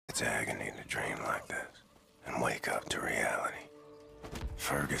It's agony to dream like this and wake up to reality.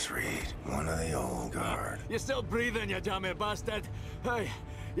 Fergus Reed, one of the old guard. You're still breathing, you damn bastard. Hey,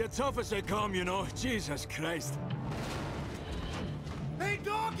 you're tough as they come, you know. Jesus Christ. Hey,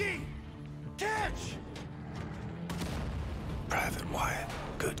 doggy! Catch! Private Wyatt,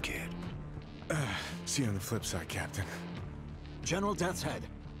 good kid. See you on the flip side, Captain. General Deathshead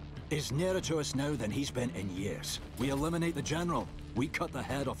is nearer to us now than he's been in years. We eliminate the General. We cut the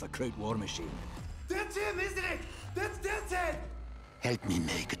head off the Kraut war machine. That's him, isn't it? That's Deathshead! Help me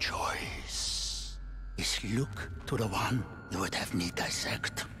make a choice. Is look to the one you would have me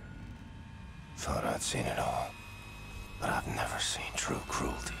dissect. Thought I'd seen it all, but I've never seen true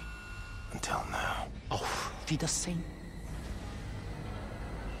cruelty until now. Auf Wiedersehen.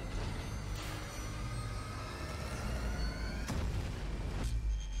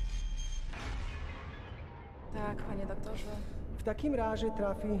 Tak, panie doktorze. W takim razie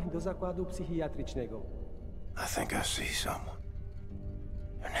trafi do zakładu psychiatrycznego. I think I see someone.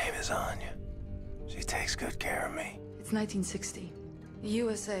 Her name is Anya. She takes good care of me. It's 1960.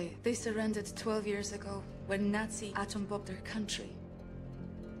 USA, they surrendered 12 years ago when Nazi atom bombed their country.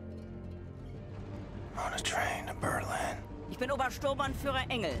 On a train to Berlin. Ich bin Obersturmbannführer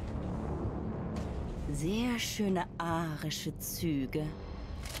Engel. Sehr schöne arische Züge.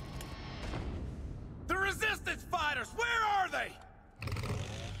 The resistance fighters, where are they?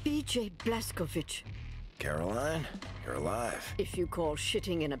 BJ Blazkowicz. Caroline, you're alive. If you call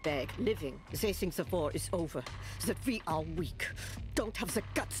shitting in a bag living, they think the war is over, that we are weak, don't have the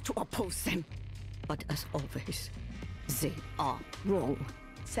guts to oppose them. But as always, they are wrong.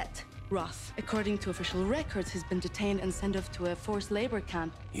 Seth Roth, according to official records, has been detained and sent off to a forced labor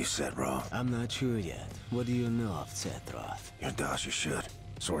camp. You said Roth. I'm not sure yet. What do you know of Seth Roth? Your Dasha should.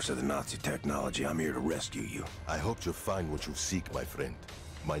 Source of the Nazi technology, I'm here to rescue you. I hope you find what you seek, my friend.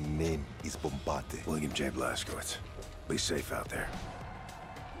 My name is Bombate. William J. Blazkowicz. Be safe out there.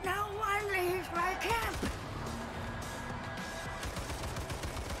 No one leaves my camp!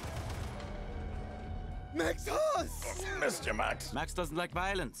 Max Haas! Mr. Max. Max doesn't like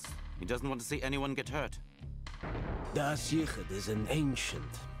violence. He doesn't want to see anyone get hurt. Das Yichud is an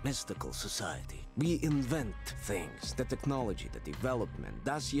ancient, mystical society. We invent things, the technology, the development.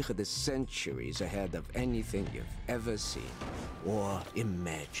 Das Yichud is centuries ahead of anything you've ever seen or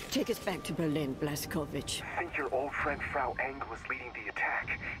imagined. Take us back to Berlin, Blazkowicz. I think your old friend Frau Engel is leading the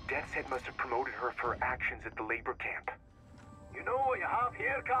attack. Deathshead must have promoted her for her actions at the labor camp. You know what you have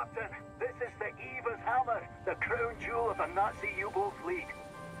here, Captain? This is the Eva's Hammer, the crown jewel of the Nazi U-boat fleet.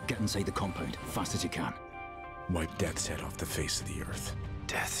 Get inside the compound, fast as you can. Wipe Deathshead off the face of the earth.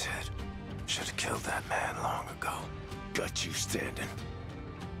 Deathshead. Should have killed that man long ago. Got you standing.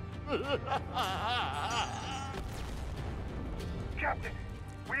 Captain,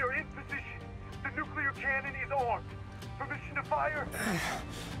 we are in position. The nuclear cannon is armed. Permission to fire?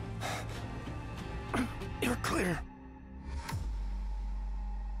 You're clear.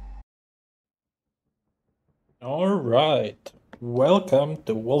 Alright. Welcome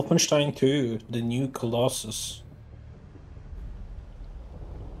to Wolfenstein II, the new Colossus.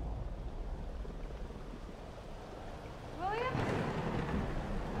 William?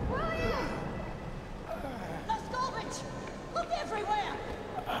 William! Blazkowicz! Look everywhere!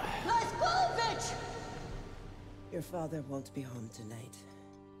 Blazkowicz! Your father won't be home tonight.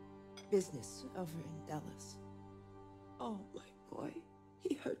 Business over in Dallas. Oh, my boy.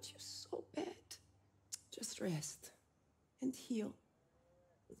 He hurt you so bad. Just rest and heal.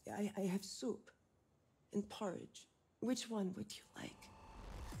 I have soup and porridge. Which one would you like?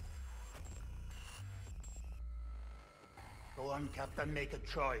 Go on, Captain, make a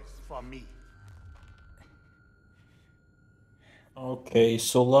choice for me. Okay,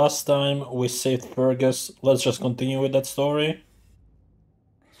 so last time we saved Fergus. Let's just continue with that story.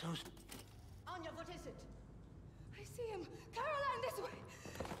 Anya, what is it? I see him. Caroline, this way.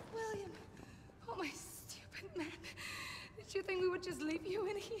 William. Oh, my stupid man. Did you think we would just leave you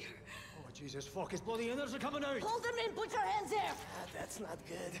in here? Oh, Jesus, fuck, his bloody innards are coming out! Hold him in, put your hands there! That's not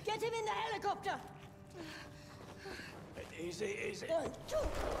good. Get him in the helicopter! Easy, easy. 1, 2.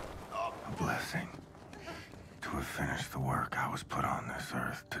 A blessing. To have finished the work I was put on this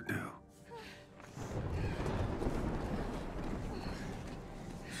earth to do.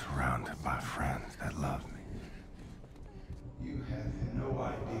 Surrounded by friends that love me. You have no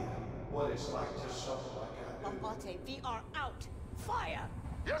idea what it's like to suffer like I do. Bombate, we are out. Fire!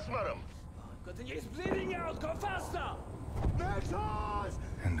 Yes, madam. Good thing he's bleeding out. Go faster! Nexus!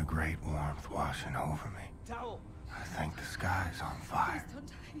 And the great warmth washing over me. Towel. I think the sky's on fire. Please don't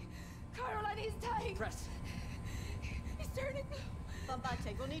die. Caroline is dying. Press. He's turning blue.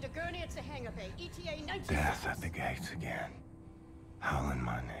 Bombate, we'll need a gurney at the hangar bay. ETA 96. Death at the gates again. Howling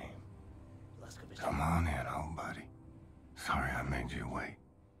my name. Come on in, old buddy. Sorry I made you wait.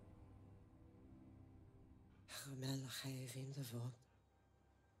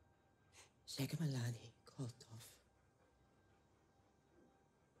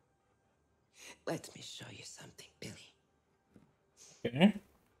 Let me show you something, Billy. Okay.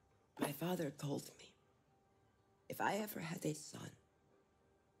 My father told me if I ever had a son,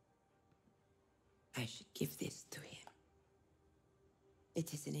 I should give this to him.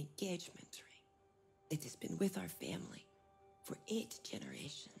 It is an engagement ring. It has been with our family for 8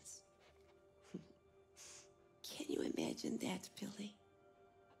 generations. Can you imagine that, Billy?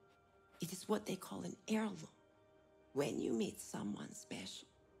 It is what they call an heirloom. When you meet someone special,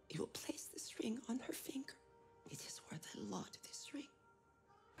 you will place this ring on her finger. It is worth a lot, this ring.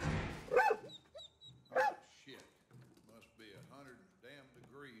 Shit. Must be 100 damn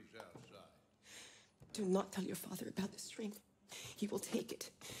degrees outside. Do not tell your father about this ring. He will take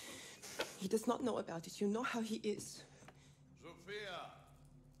it. He does not know about it. You know how he is. Sophia!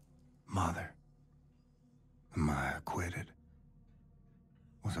 Mother, am I acquitted?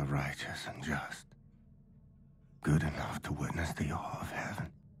 Was I righteous and just? Good enough to witness the awe of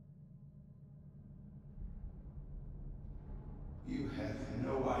heaven? You have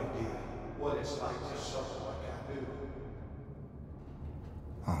no idea what it's like to suffer like I do.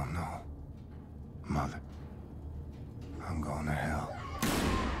 Oh no. Mother, I'm going to hell.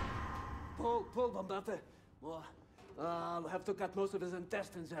 Pull, Bombate. I'll have to cut most of his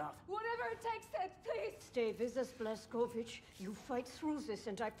intestines out. Whatever it takes, Ted, please. Stay with us, Blazkowicz. You fight through this,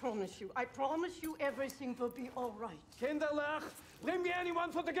 and I promise you everything will be all right. Kinderlach, bring me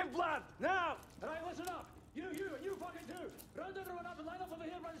anyone for to give blood, now! All right, listen up. You fucking too. Round everyone up and line up over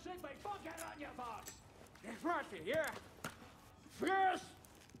here by the sick bay. Fuck it on your box. Marty, yeah. First,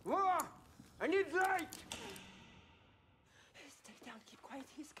 war. I need light. Stay down, keep quiet,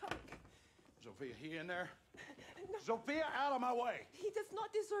 he's coming. Sophia, he in there? No. Sophia, out of my way! He does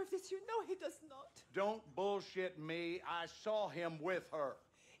not deserve this, you know he does not. Don't bullshit me. I saw him with her.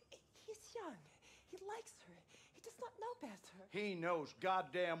 He's young. He likes her. He does not know better. He knows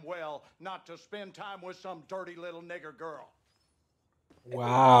goddamn well not to spend time with some dirty little nigger girl.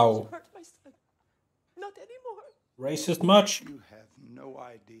 Wow. Hurt my son. Not anymore. Racist much? You have no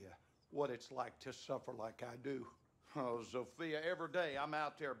idea what it's like to suffer like I do. Oh, Sophia, every day I'm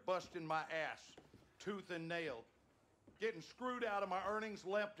out there busting my ass, tooth and nail, getting screwed out of my earnings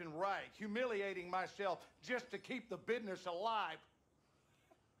left and right, humiliating myself just to keep the business alive.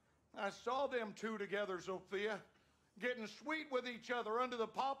 I saw them two together, Sophia, getting sweet with each other under the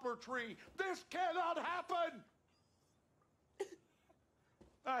poplar tree. This cannot happen!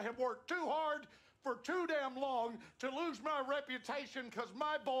 I have worked too hard for too damn long to lose my reputation because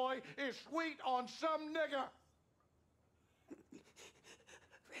my boy is sweet on some nigger.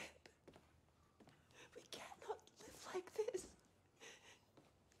 Rip, we cannot live like this.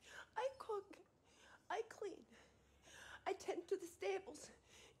 I cook, I clean, I tend to the stables,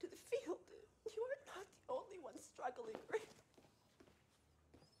 to the field. You are not the only one struggling, Rip.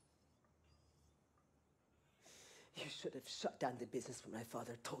 You should have shut down the business when my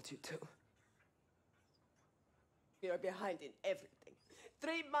father told you to. You are behind in everything.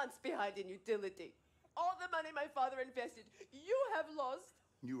 3 months behind in utility. All the money my father invested, you have lost.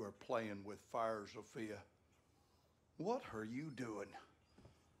 You are playing with fire, Sophia. What are you doing?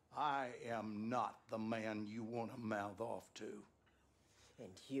 I am not the man you want to mouth off to.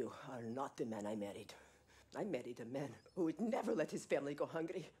 And you are not the man I married. I married a man who would never let his family go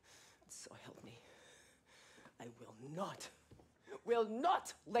hungry. So help me. I will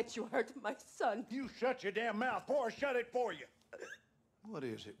not let you hurt my son. You shut your damn mouth, or shut it for you. What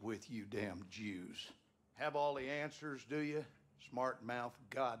is it with you damn Jews? Have all the answers, do you? Smart mouth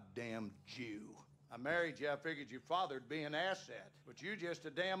goddamn Jew. I married you, I figured your father'd be an asset. But you just a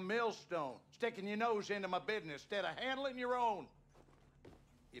damn millstone, sticking your nose into my business instead of handling your own.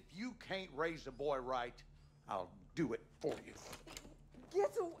 If you can't raise a boy right, I'll do it for you.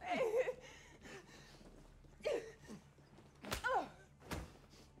 Get away!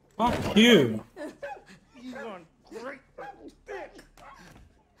 Fuck you! You great bitch!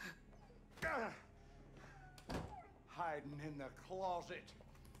 Hiding in the closet.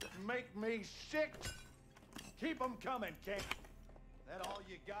 Make me sick. Keep them coming, Kate. That all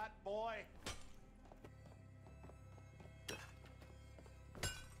you got, boy?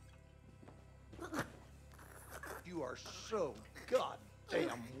 You are so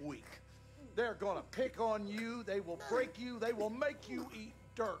goddamn weak. They're gonna pick on you, they will break you, they will make you eat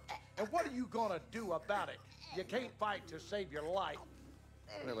dirt. And what are you gonna do about it? You can't fight to save your life.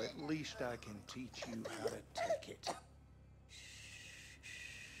 Well, at least I can teach you how to take it.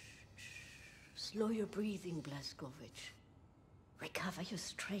 Slow your breathing, Blazkowicz. Recover your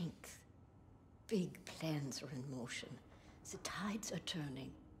strength. Big plans are in motion. The tides are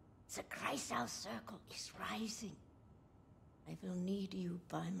turning. The Kreisau circle is rising. I will need you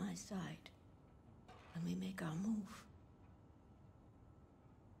by my side when we make our move.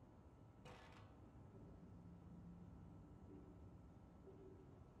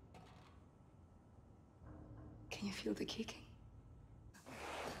 Can you feel the kicking?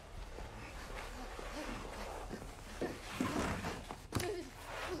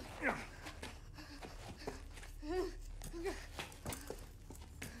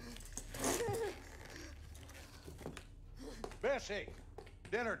 Bessie,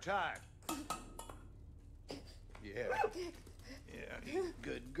 dinner time. Yeah, you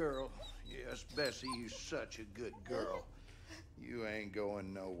good girl. Yes, Bessie, you such a good girl. You ain't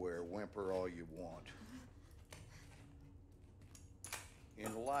going nowhere. Whimper all you want.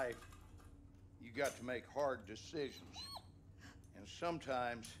 In life, you got to make hard decisions. And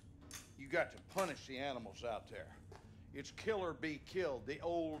sometimes, you got to punish the animals out there. It's kill or be killed. The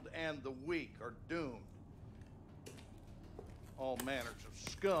old and the weak are doomed. All manners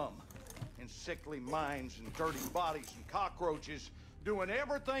of scum and sickly minds and dirty bodies and cockroaches doing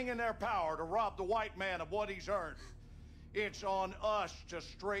everything in their power to rob the white man of what he's earned. It's on us to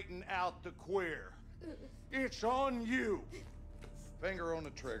straighten out the queer. It's on you. Finger on the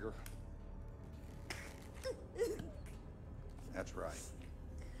trigger. That's right.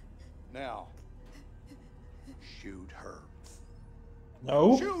 Now, shoot her.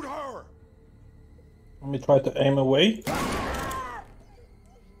 No. Shoot her! Let me try to aim away.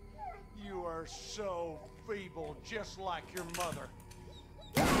 You are so feeble, just like your mother.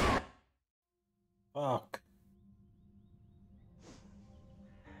 Fuck.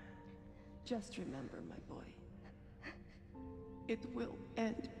 Just remember, my boy. It will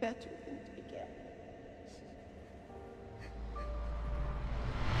end better than it began.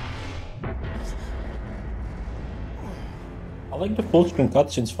 I like the full screen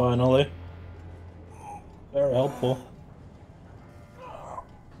cutscenes finally. Very helpful.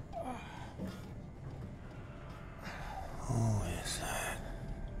 Who is that?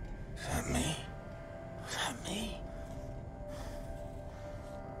 Is that me? Is that me?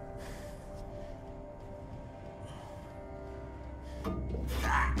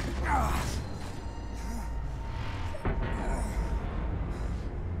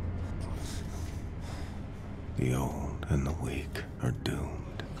 The old and the weak are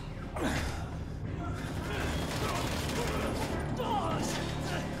doomed.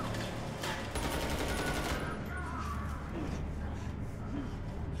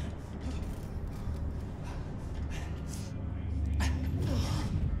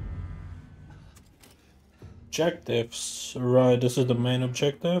 Objectives. Right, this is the main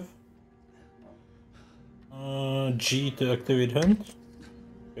objective. G to activate hunt.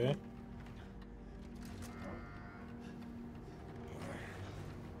 Okay.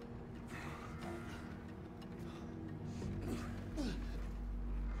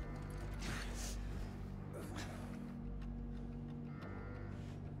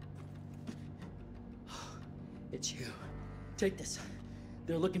 It's you. Take this.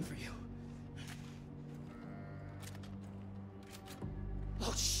 They're looking for you.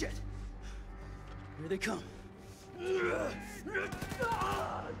 Oh, shit! Here they come.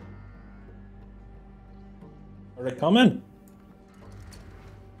 Are they coming?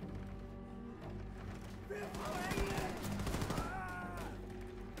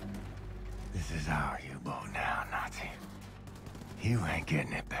 This is our U-boat now, Nazi. You ain't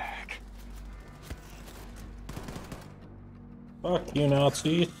getting it back. Fuck you,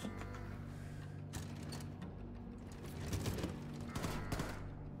 Nazis.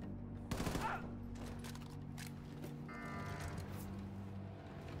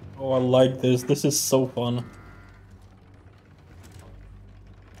 Oh, I like this. This is so fun.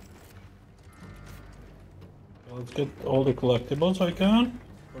 Let's get all the collectibles I can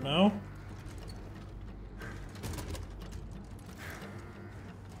for now.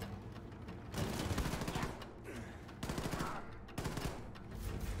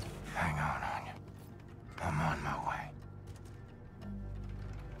 Hang on, Anya. I'm on my way.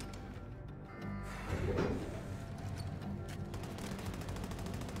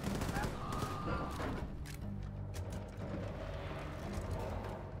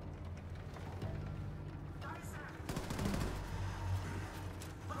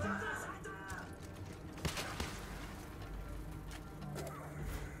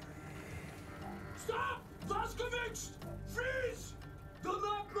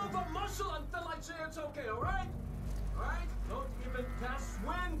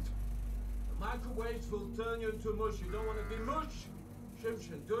 Microwaves will turn you into mush. You don't want to be mush,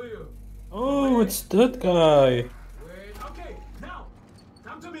 Shimshin, do you? Oh, it's that guy. Wait. Okay, now,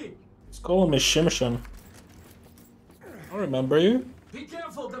 come to me. Let's call him Shimshin. I remember you. Be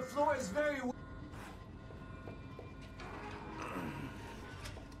careful, the floor is very...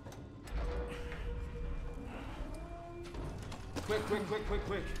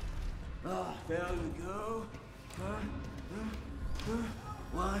 Quick. Ah, there we go.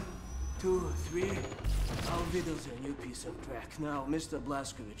 1, 2, 3. Our video's a new piece of crack. Now, Mr.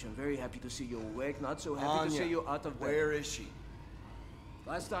 Blazkowicz, I'm very happy to see you awake. Not so happy to see you out of bed. Where is she?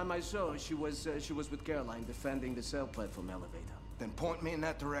 Last time I saw her, she was with Caroline defending the cell platform elevator. Then point me in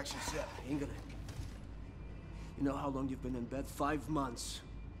that direction, Seth. Ingrid, you know how long you've been in bed? 5 months.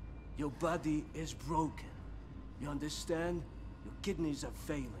 Your body is broken. You understand? Your kidneys are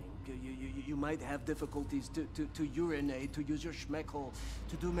failing. You might have difficulties to urinate, to use your schmeckhole,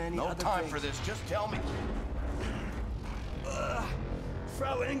 to do many other things. No time for this, just tell me.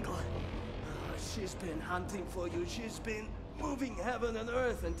 Frau Engel, she's been hunting for you. She's been moving heaven and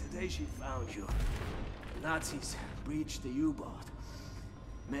earth, and today she found you. The Nazis breached the U-boat.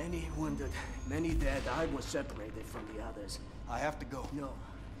 Many wounded, many dead. I was separated from the others. I have to go.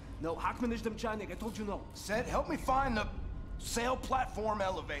 No, Hackman is Mechanic. I told you no. Seth, help me find the sail platform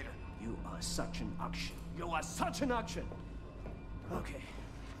elevator. You are such an action. You are such an action. Okay.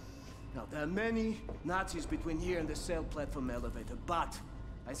 Now, there are many Nazis between here and the sail platform elevator, but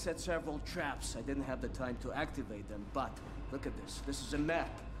I set several traps. I didn't have the time to activate them, but look at this. This is a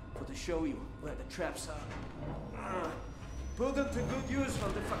map to show you where the traps are. Put them to good use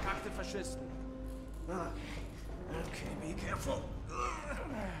from the verkackte Faschisten. Okay, be careful.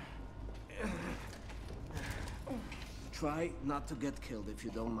 Try not to get killed if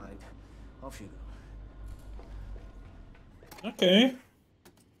you don't mind. Off you go. Okay.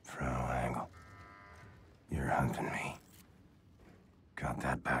 Frau Engel, you're hunting me. Got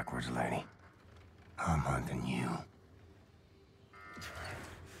that backwards, lady. I'm hunting you.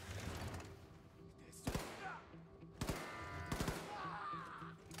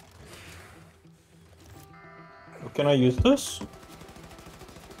 Can I use this?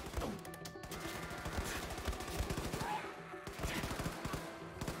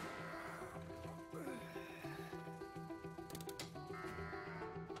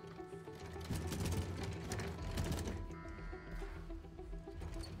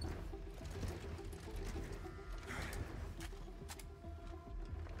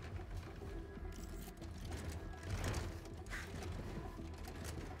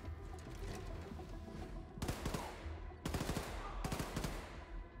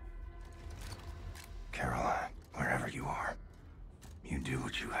 Caroline, wherever you are, you do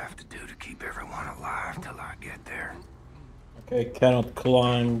what you have to do to keep everyone alive till I get there. Okay, cannot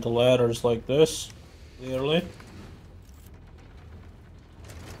climb the ladders like this, clearly.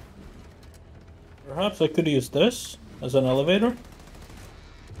 Perhaps I could use this as an elevator?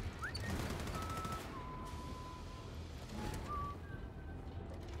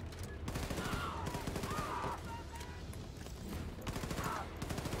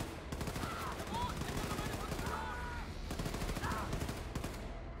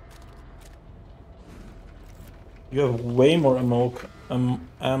 You have way more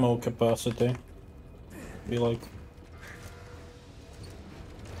ammo capacity. Be like.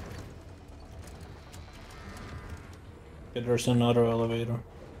 Okay, there's another elevator.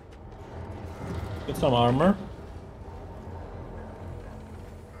 Get some armor.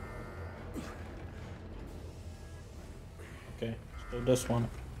 Okay, so this one.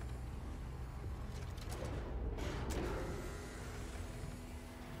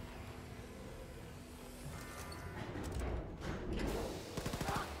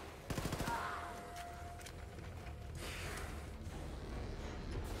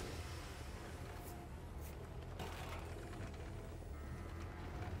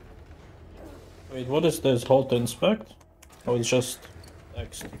 Wait, what is this? Hold to inspect? Oh, it's just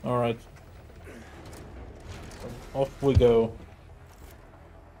text. Alright. Off we go.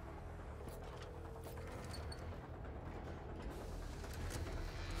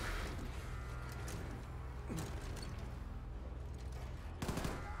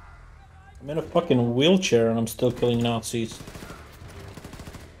 I'm in a fucking wheelchair and I'm still killing Nazis.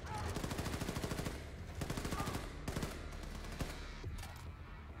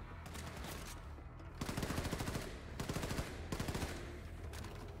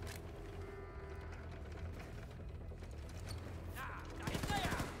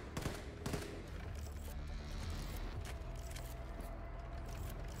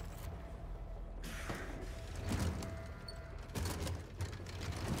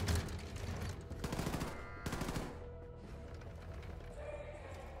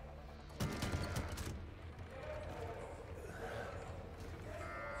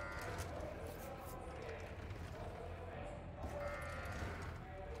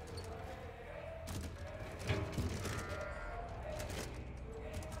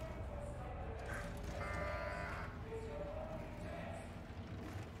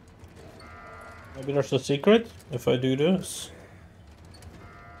 Maybe there's a secret if I do this.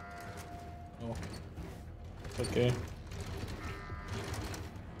 Oh. Okay.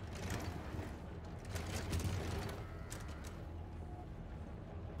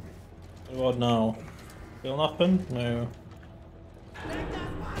 What now? Still nothing? No.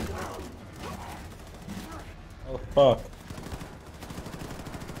 Oh fuck.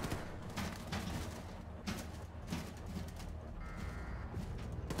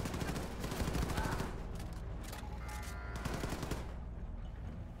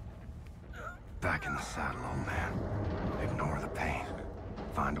 Back in the saddle, old man. Ignore the pain.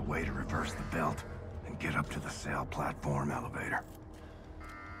 Find a way to reverse the belt and get up to the sail platform elevator.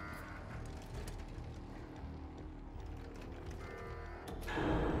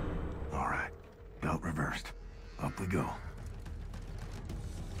 All right, belt reversed. Up we go.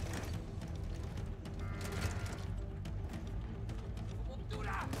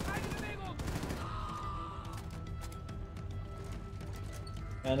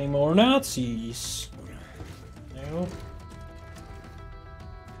 Any more Nazis? No.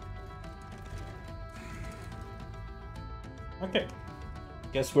 Okay.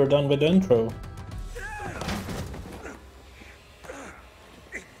 Guess we're done with the intro.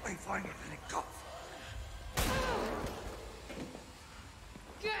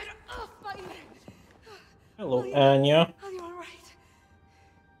 Get off my neck! Hello, Anya. Are you alright?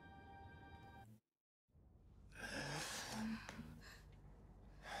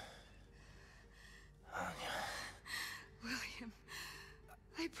 William,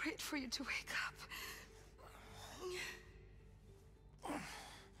 I prayed for you to wake up.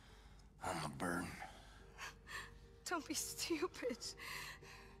 I'm a burden. Don't be stupid.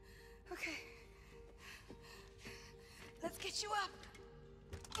 Okay. Let's get you up.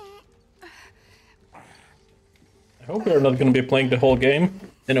 I hope we're not gonna be playing the whole game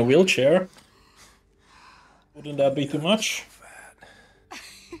in a wheelchair. Wouldn't that be too much?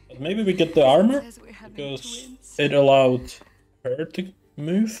 But maybe we get the armor, because it allowed her to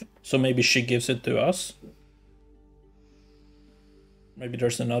move, so maybe she gives it to us. Maybe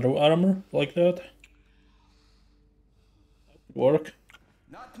there's another armor like that. That would work.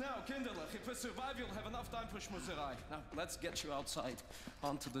 Not now, Kinderlich. If we survive, you'll have enough time for schmutzerei. Now, let's get you outside.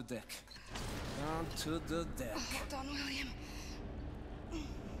 Onto the deck. Onto the deck. Hold on, William.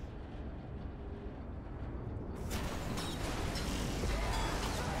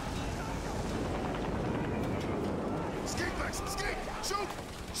 Skate, Max! Skate! Shoot!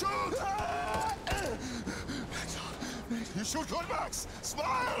 Shoot! You shoot good, Max!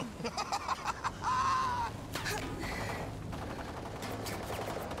 Smile!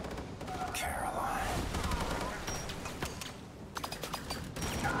 Caroline.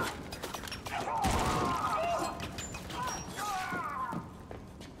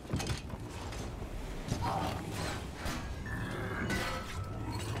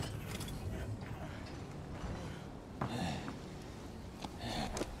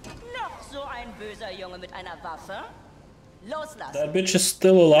 Noch so ein böser Junge mit einer Waffe? Loslassen. That bitch is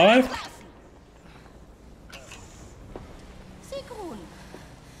still alive? Sigrun,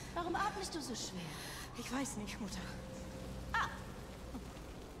 warum atmest du so schwer? Ich weiß nicht, Mutter. Ah,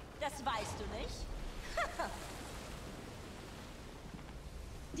 das weißt du nicht?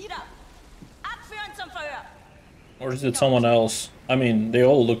 Die da, abführen zum Verhör. Or is it someone else? I mean, they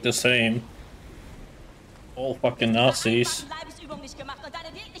all look the same. All fucking Nazis. Leibesübung nicht gemacht und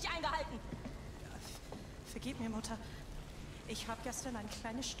deine Diät nicht eingehalten. Vergib mir, Mutter. Ich habe gestern ein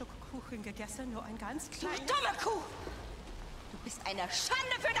kleines Stück Kuchen gegessen, nur ein ganz Du kleines... dumme Kuh! Du bist eine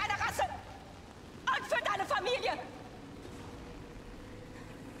Schande für deine Rasse! Und für deine Familie!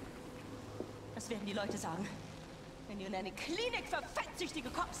 Was werden die Leute sagen, wenn du in eine Klinik für Fettsüchtige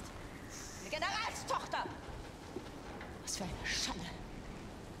kommst? Eine Generalstochter! Was für eine Schande!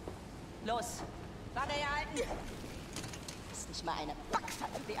 Los, Warte hier halten! Ist nicht mal eine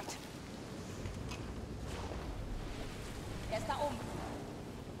Backpfanne wert! Er ist da oben.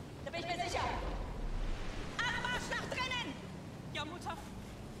 Da bin ich mir sicher. Abmarsch nach drinnen! Ja, Mutter.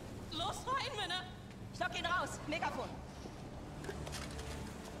 Los rein, Männer! Ich lock ihn raus. Megafon.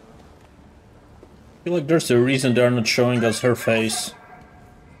 I feel like there's a reason they're not showing us her face.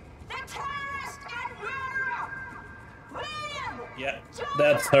 Yeah,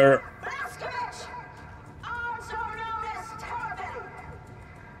 that's her. Blazkowicz, also known as Terrorman.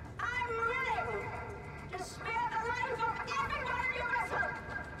 I'm willing to spare the life of every one of you vessel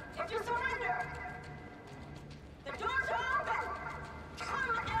if you surrender. The doors are open.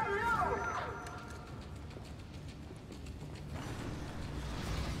 Come alone.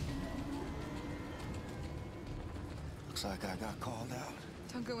 Looks like I got called out.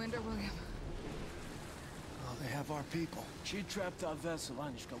 Don't go in there, William. They have our people. She trapped our vessel,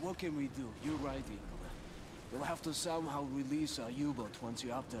 Anishka. What can we do? You're right, Ingela. We'll have to somehow release our U-boat once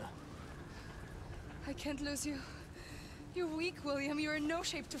you're up there. I can't lose you. You're weak, William. You're in no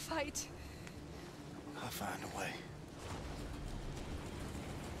shape to fight. I'll find a way.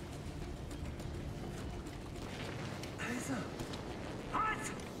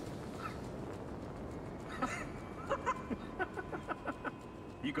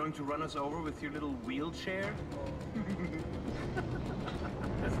 You going to run us over with your little wheelchair?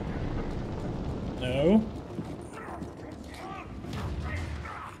 No.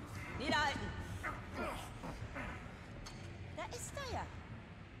 Niederhalten! Da ist er ja.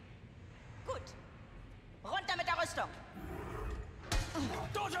 Gut. Runter mit der Rüstung.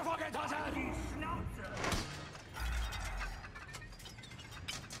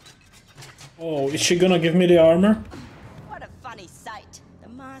 Oh, is she gonna give me the armor? What a funny sight. The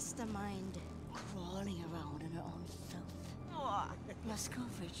mastermind crawling around in her own filth. Oh,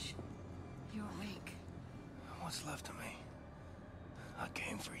 Blazkowicz, you're awake. What's left of me? I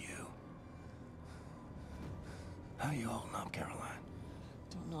came for you. How you holding up, Caroline?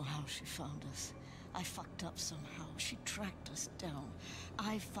 Don't know how she found us. I fucked up somehow. She tracked us down.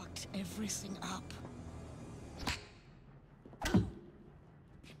 I fucked everything up.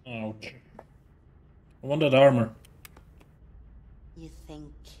 Ouch. I want that armor. You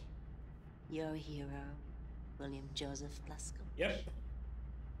think you're a hero, William Joseph Blazkowicz? Yep.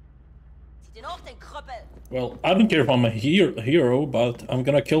 Zieh den hoch, den Krüppel! Well, I don't care if I'm a hero, but I'm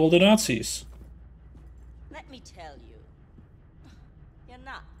gonna kill the Nazis. Let me tell you, you're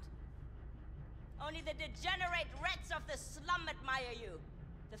not. Only the degenerate rats of the slum admire you.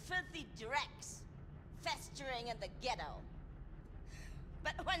 The filthy dregs, festering in the ghetto.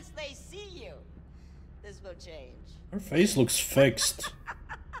 But once they see you, this will change. Her face looks fixed.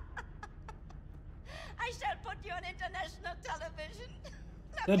 I shall put you on international television.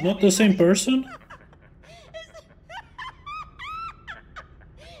 Is that not the same person? Is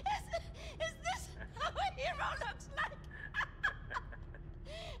this how a hero looks like?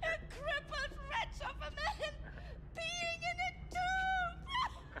 A crippled wretch of a man peeing in a tube.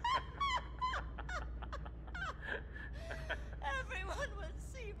 Everyone will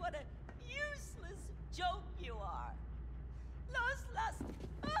see what a useless joke you are. Loslassen.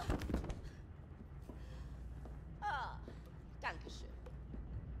 Danke schön.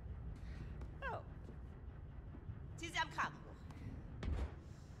 Oh. Zieh sie am Kragen hoch.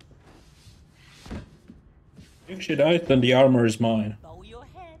 If she dies, then the armor is mine. Bow your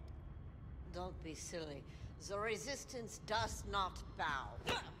head. Don't be silly. The resistance does not bow.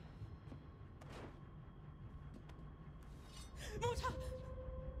 Mutter!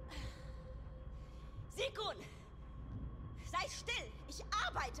 Sikun! Sei still! Ich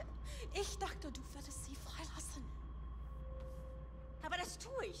arbeite! Ich dachte, du würdest sie freilassen. Aber das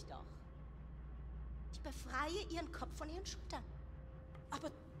tue ich doch. Ich befreie ihren Kopf von ihren Schultern.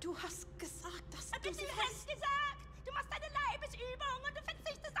 Aber du hast gesagt, dass du sie hast gesagt! Du machst deine Leibesübung und du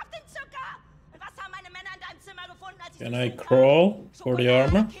verzichtest auf den Zucker! Und was haben meine Männer in deinem Zimmer gefunden, als ich Can I crawl for the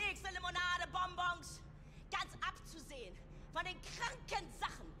armor? Kekse, Limonade, Bonbons. Ganz abzusehen von den kranken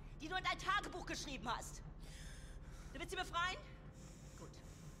Sachen, die du in dein Tagebuch geschrieben hast. Du willst sie befreien? Gut.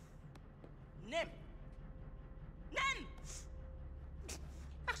 Nimm. Nimm!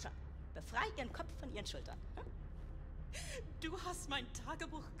 Mach schon. Befrei ihren Kopf von ihren Schultern. Hm? Du hast mein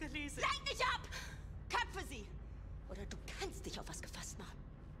Tagebuch gelesen. Lenk nicht ab! Köpfe sie! Oder du kannst dich auf was gefasst machen.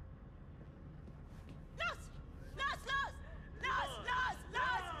 Los! Los, los! Los, los,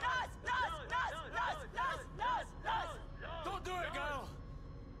 los, los, los, los, los, los, los, los! Don't do it, girl!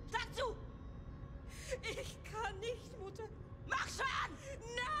 Sag zu! Ich kann nicht, Mutter. Mach schon!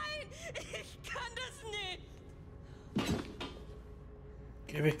 Nein! Ich kann das nicht!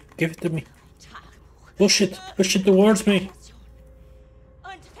 Give it to me. Push it towards me.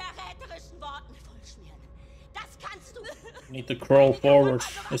 Und verräterischen Worten vollschmieren. Das kannst du. I need to crawl forward.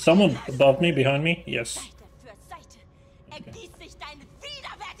 Is someone above me, behind me? Yes. Seite für Seite ergießt sich dein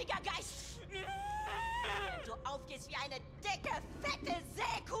widerwärtiger Geist. Wenn du aufgehst wie eine dicke, fette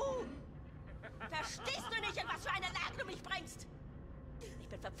Seekuh. Verstehst du nicht, in was für eine Lage du mich bringst? Ich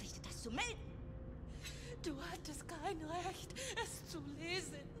bin verpflichtet, das zu melden. Du hattest kein Recht, es zu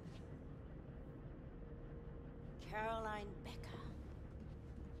lesen. Caroline Becker,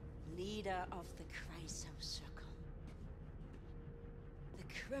 leader of the Chryso Circle. The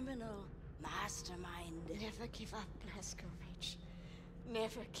criminal mastermind. Never give up, Blazkowicz.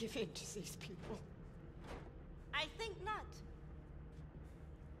 Never give in to these people. I think not.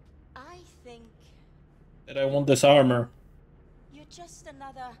 I think That I want this armor. you're just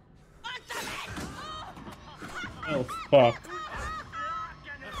another Untermensch! Oh, fuck.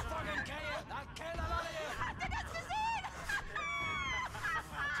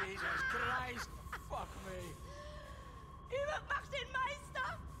 Jesus Christ! Fuck me! Übermach den Meister!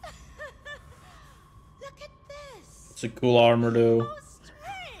 Look at this! It's a cool armor though.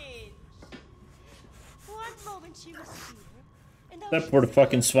 Strange! One moment she was here, and now Except for the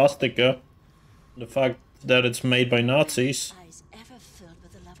fucking swastika. The fact that it's made by Nazis. eyes ever filled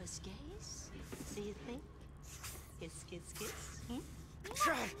with a lover's gaze? Do you think? Kiss, kiss, kiss. Hm?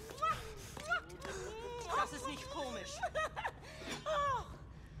 Das ist nicht komisch. Oh,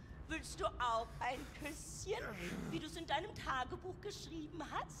 willst du auch ein Küsschen, wie du es in deinem Tagebuch geschrieben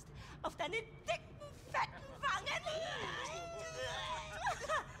hast? Auf deine dicken, fetten Wangen?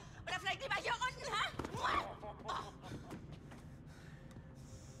 Oder vielleicht lieber hier unten, ha?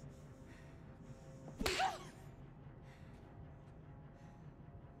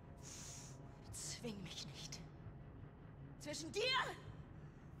 Zwing mich nicht, zwischen dir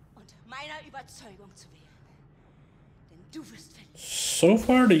und meiner Überzeugung zu wählen. Denn du wirst finden. So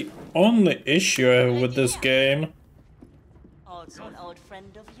far, the only issue I have with this game Also an old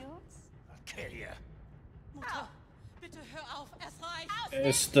friend of yours? I'll kill you. Mutter, bitte hör auf, es reicht.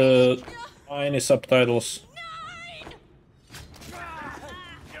 is the tiny subtitles.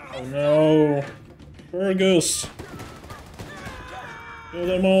 Oh no. Fergus. Kill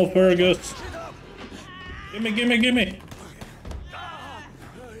them all, Fergus. Gimme, gimme, gimme.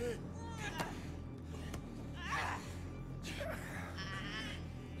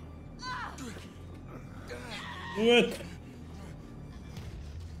 Do it.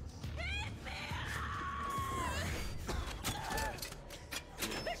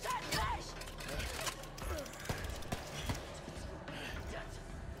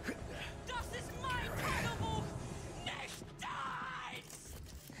 Das ist mein Tagebuch, nicht deins!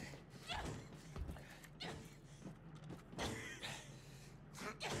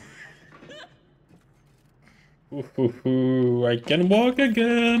 Ooh, I can walk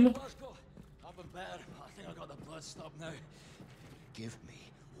again. I've been better. I think I got the blood stop now. Give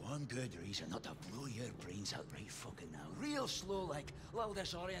me one good reason not to blow your brains out right fucking now. Real slow, like, a little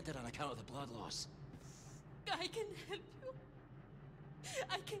disoriented on account of the blood loss. I can help you.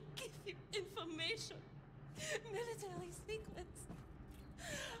 I can give you information. Military secrets.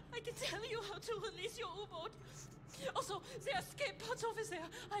 I can tell you how to release your U-boat. Also, the escape pods over there.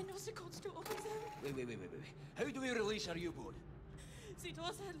 I know the codes to open them. Wait. How do we release our U-boat? The door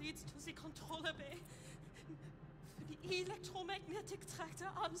that leads to the controller bay. The electromagnetic tractor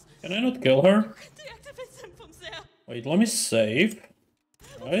arms. Can I not kill her? Deactivate them from there. Wait, let me save.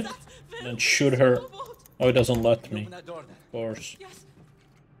 Right? And then shoot her. Oh, it doesn't let me. Of course. Yes.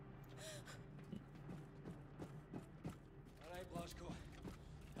 Alright, Blazko.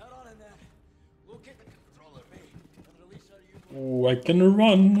 Head on in there. Locate the controller bay and release our U-boat. Ooh, I can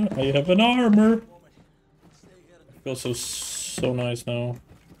run. I have an armor. I feel so nice now.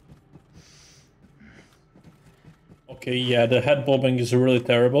 Okay, yeah, the head bobbing is really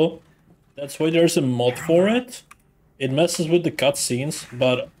terrible. That's why there's a mod for it. It messes with the cutscenes,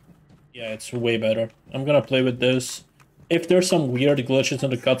 but yeah, it's way better. I'm gonna play with this. If there's some weird glitches in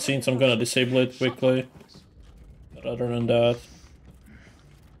the cutscenes, I'm gonna disable it quickly. But other than that...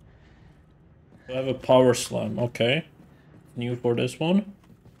 I have a power slam, okay. New for this one.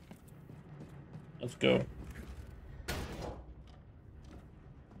 Let's go.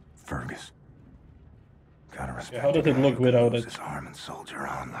 Fergus. Gotta respect. Yeah, how does it look without it? His arm and soldier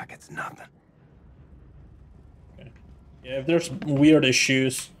on like it's nothing. Okay. Yeah, if there's weird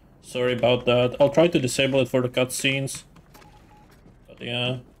issues, sorry about that. I'll try to disable it for the cutscenes. But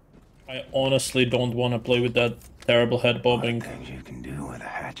yeah, I honestly don't want to play with that terrible head bobbing. Things you can do with a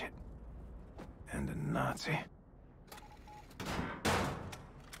hatchet and a Nazi.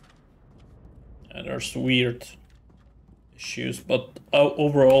 Yeah, there's weird issues, but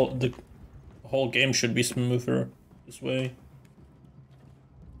overall the whole game should be smoother this way.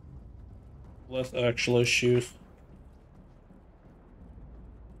 Less actual issues.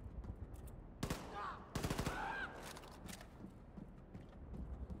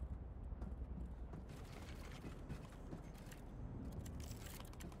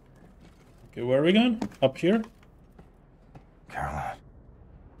 Okay, where are we going? Up here? Caroline,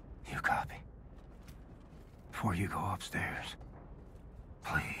 you copy? Before you go upstairs,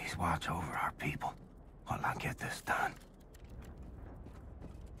 please watch over our people while I get this done.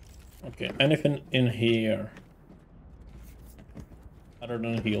 Okay, anything in here? Other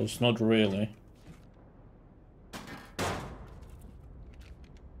than heals, not really.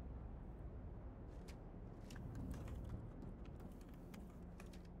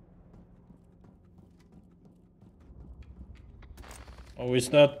 Oh, is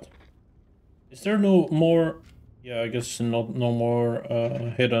that... Is there no more... Yeah, I guess no more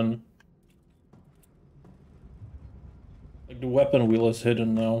hidden. Like the weapon wheel is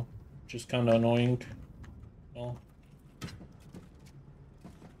hidden now, which is kind of annoying. Well,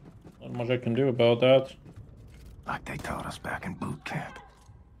 not much I can do about that. Like they taught us back in boot camp.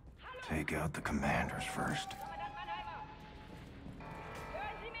 Take out the commanders first.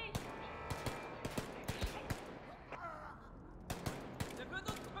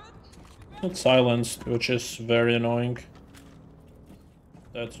 Not silenced, which is very annoying.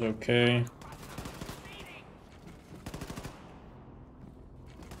 That's okay.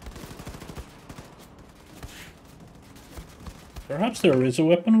 Perhaps there is a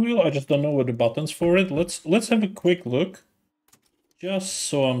weapon wheel, I just don't know what the buttons for it. Let's have a quick look. Just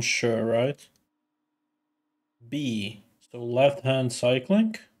so I'm sure, right? B. So left hand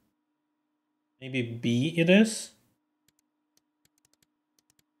cycling. Maybe B it is.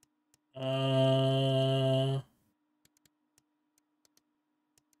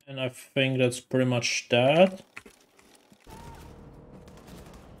 And I think that's pretty much that.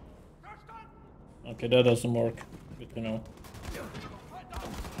 Okay, that doesn't work. Good to know.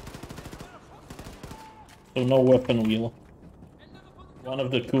 So no weapon wheel. One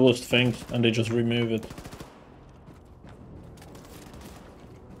of the coolest things, and they just remove it.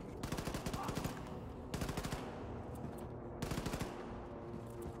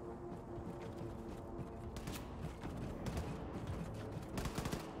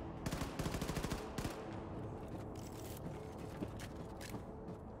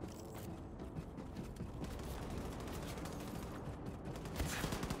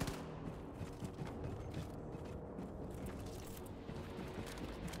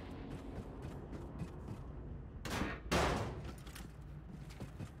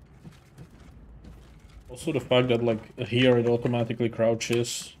 Also the fact that like here it automatically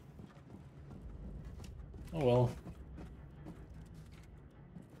crouches. Oh well.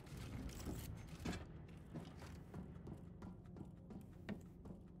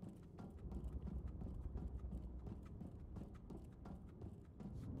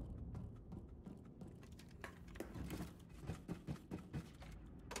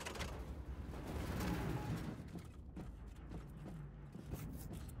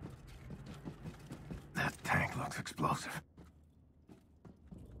 Explosive.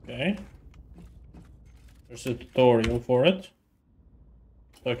 Okay. There's a tutorial for it.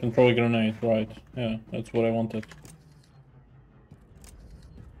 So I can throw a grenade, right. Yeah, that's what I wanted.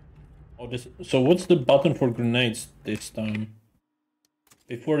 Oh, this. So what's the button for grenades this time?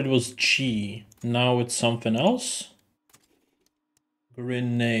 Before it was G. Now it's something else?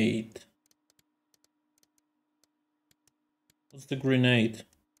 Grenade. What's the grenade?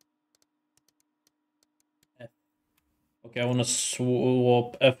 Okay, I want to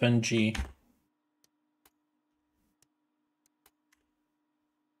swap F and G.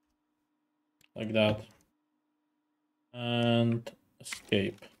 Like that. And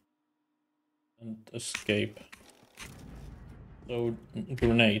escape. And escape. So,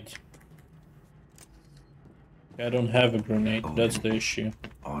 grenade. Okay, I don't have a grenade, that's the issue.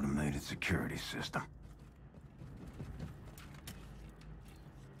 Automated security system.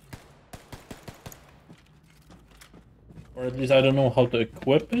 Or at least I don't know how to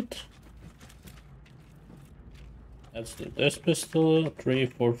equip it. That's this pistol. 3,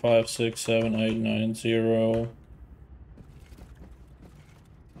 4, 5, 6, 7, 8, 9, 0.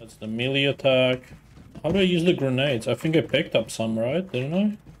 That's the melee attack. How do I use the grenades? I think I picked up some, right? Didn't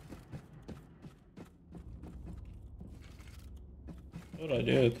I? Thought I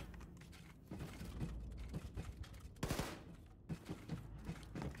did.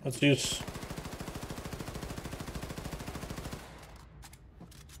 Let's use...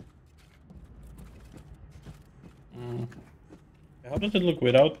 How does it look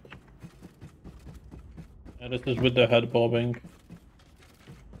without? Yeah, this is with the head bobbing.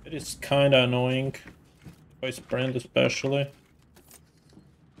 It is kinda annoying. If I sprint especially.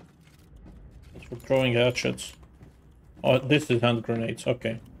 That's for throwing hatchets. Oh, this is hand grenades,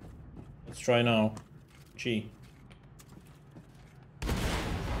 okay. Let's try now. G.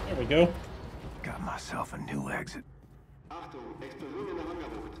 There we go. Got myself a new exit. Achtung, Explosion in der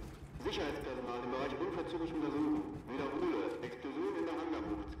Hangarbucht. Sicherheitspersonal im Bereich unverzüglich untersuchen. Wiederhole, Explosion in der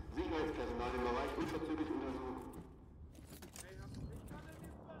Hangarbucht. Sicherheitspersonal im Bereich unverzüglich untersuchen.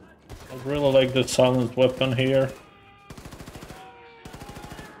 I really like the silenced weapon here.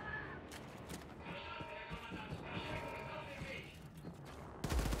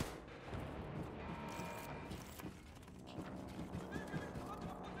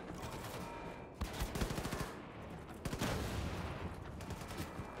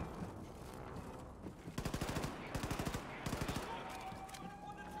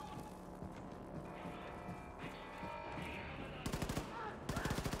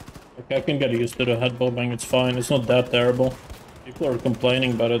 Okay, I can get used to the headball bang, it's fine, it's not that terrible. People are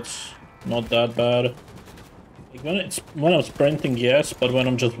complaining, but it's not that bad. Like when I'm sprinting, yes, but when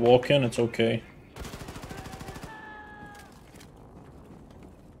I'm just walking, it's okay.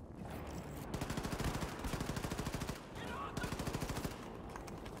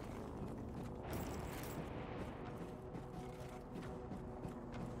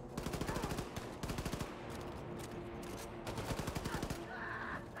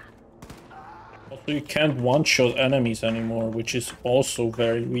 Also, you can't one-shot enemies anymore, which is also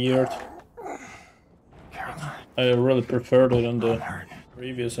very weird. I really preferred it in the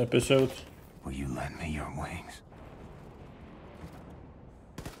previous episode. Will you lend me your wings?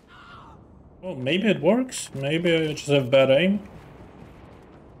 Well, maybe it works. Maybe I just have bad aim.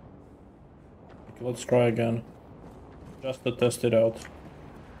 Okay, let's try again. Just to test it out.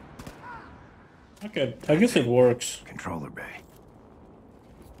 Okay, I guess it works. Controller bay.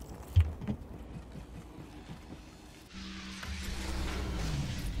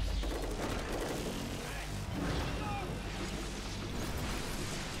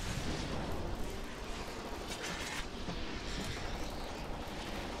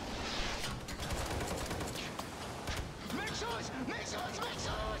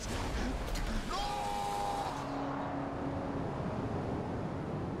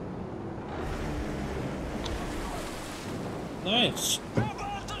 Nice.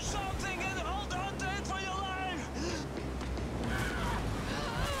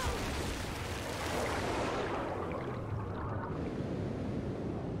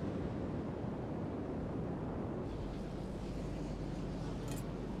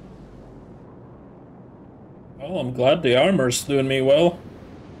 Well, I'm glad the armor's doing me well.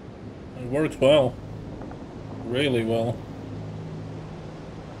 It worked well. Really well.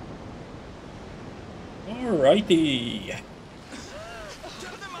 Alrighty.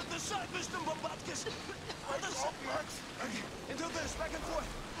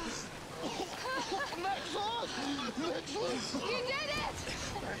 You did it!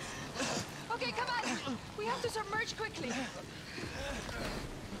 Okay, come on. We have to submerge quickly.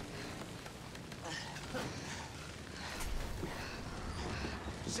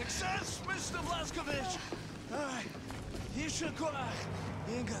 Success, Mr. Blazkowicz!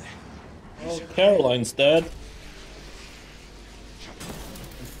 Well, Caroline's dead.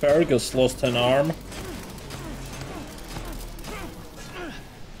 Fergus lost an arm.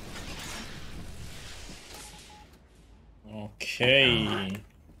 Okay.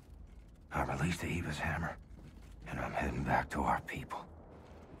 I released the Eva's hammer, and I'm heading back to our people.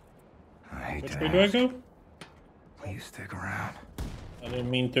 I hate Which to way do I ask. go? Will you stick around? I didn't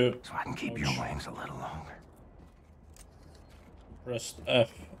mean to. So I can keep your wings a little longer. Press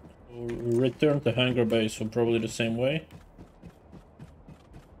F. Return to hangar base, so probably the same way.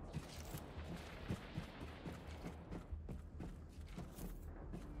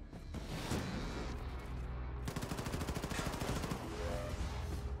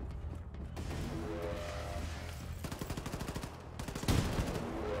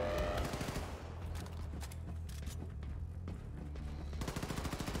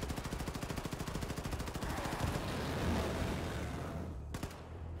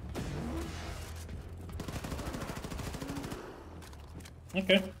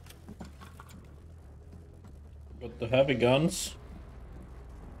 Okay. Got the heavy guns.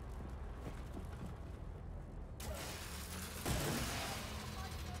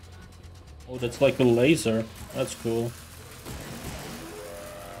 Oh, that's like a laser. That's cool.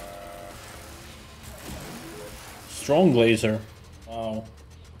 Strong laser. Wow.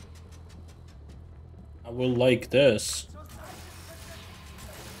 I will like this.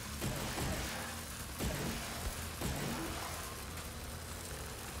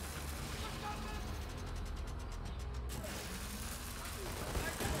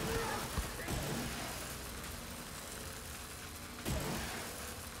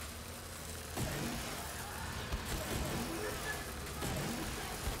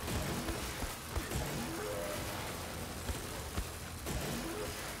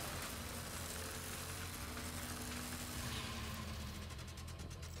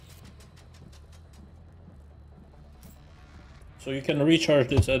 So you can recharge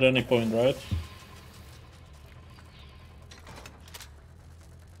this at any point, right?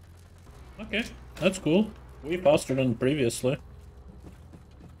 Okay, that's cool. Way faster than previously.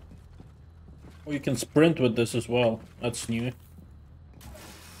 Oh, you can sprint with this as well. That's new.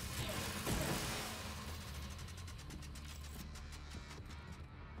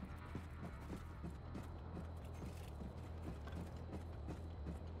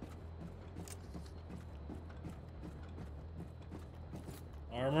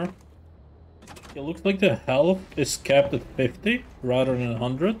 Armor. It looks like the health is capped at 50 rather than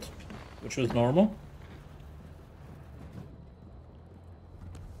 100, which was normal.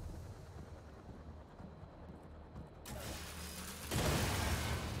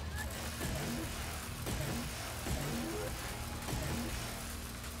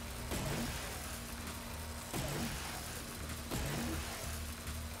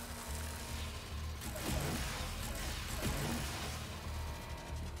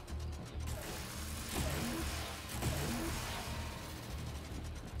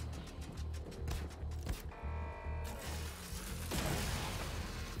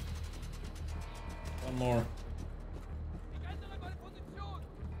 One more.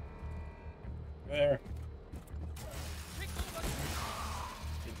 Where?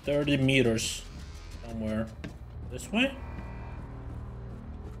 30 meters. Somewhere. This way?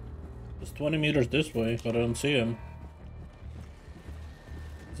 It's 20 meters this way, but I don't see him.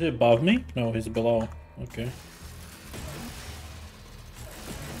 Is he above me? No, he's below. Okay.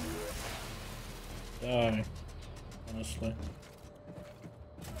 Die. Honestly.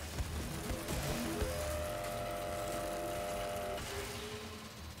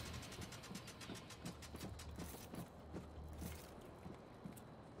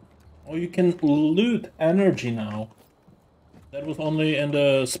 Oh, you can loot energy now. That was only in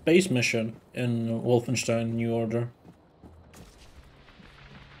the space mission in Wolfenstein New Order.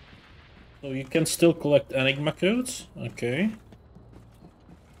 So you can still collect Enigma codes? Okay.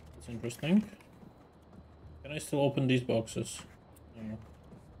 That's interesting. Can I still open these boxes? No.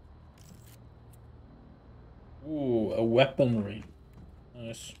 Ooh, a weaponry.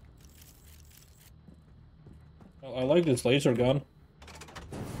 Nice. Well, I like this laser gun.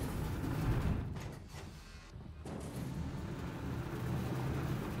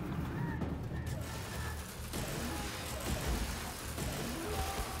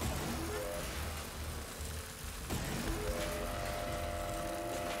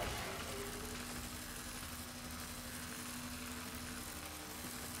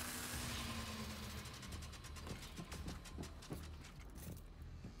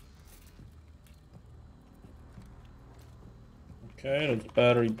 Okay, that's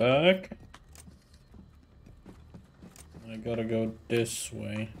battery back. I gotta go this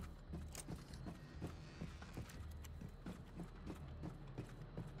way.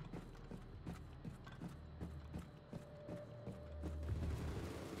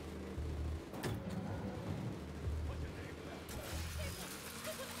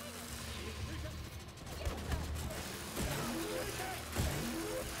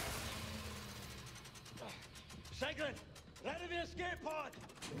 Cycling! Ready the escape pod!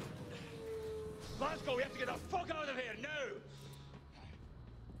 Blazko, we have to get the fuck out of here, now!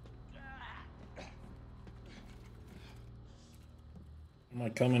 Am I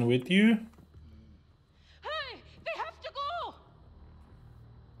coming with you? Hey! They have to go!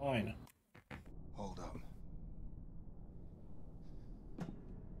 Fine. Hold up.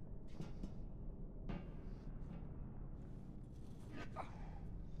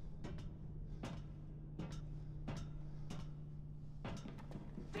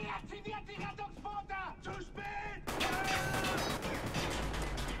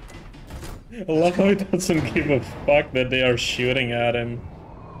 I love how he doesn't give a fuck that they are shooting at him.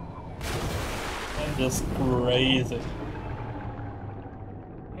 I'm just crazy.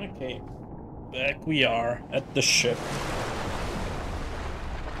 Okay, back we are at the ship.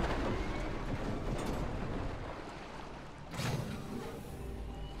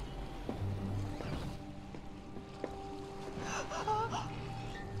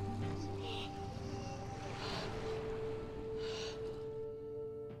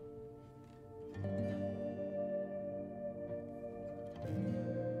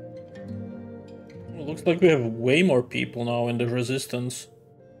 It looks like we have way more people now in the Resistance.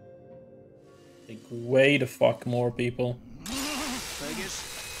 Like, way the fuck more people. Biggest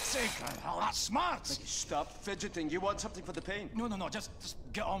sake, oh, that's smart! Stop fidgeting. You want something for the pain? No, just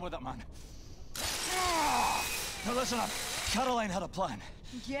get on with it, man. Now listen up. Caroline had a plan.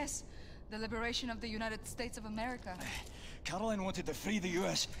 Yes, the liberation of the United States of America. Caroline wanted to free the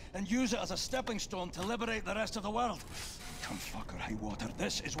US and use it as a stepping stone to liberate the rest of the world. Come fuck or high water,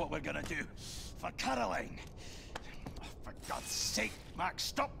 this is what we're gonna do. For Caroline. Oh, for God's sake, Max,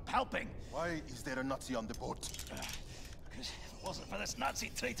 stop helping. Why is there a Nazi on the boat? Because if it wasn't for this Nazi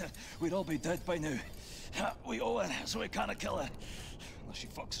traitor, we'd all be dead by now. We owe her, so we can't kill her. Unless she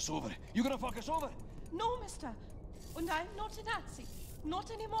fucks us over. You gonna fuck us over? No, mister. And I'm not a Nazi. Not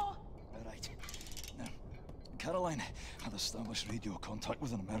anymore. All right. Now, Caroline had established radio contact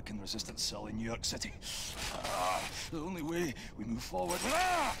with an American resistance cell in New York City. The only way we move forward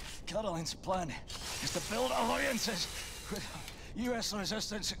with Caroline's plan is to build alliances with US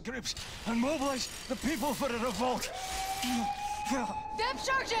resistance groups and mobilize the people for a revolt. Depth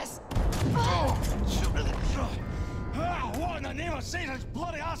charges! What in the name of Satan's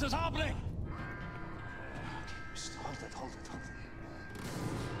bloody ass is happening? Hold it.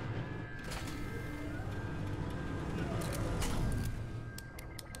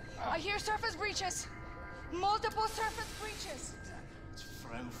 I hear surface breaches. Multiple surface breaches. It's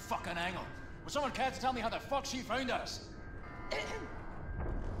Frau fucking Engel. Will someone care to tell me how the fuck she found us?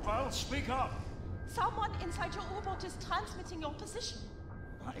 Well, speak up. Someone inside your U-boat is transmitting your position.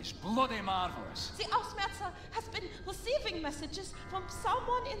 That is bloody marvelous. The Ausmerzer has been receiving messages from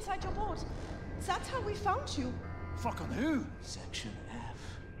someone inside your boat. That's how we found you. Fucking who? Section F.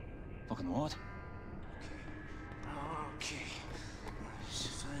 Fucking what? Okay.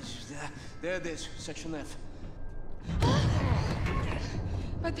 There it is, Section F.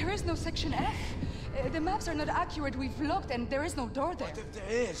 But there is no Section F. The maps are not accurate. We've looked and there is no door there. What if there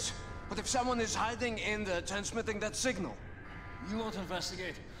is? What if someone is hiding in there, transmitting that signal? You want to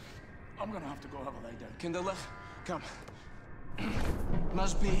investigate? I'm gonna have to go have a lie down. Kinderlich, come.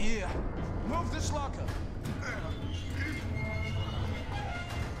 Must be here. Move this locker.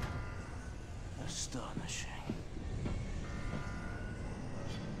 Astonishing.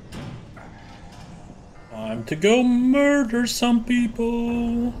 Time to go murder some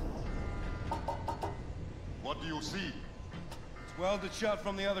people. What do you see? It's welded shut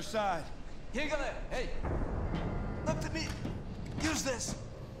from the other side. Hegele, hey! Look at me! Use this!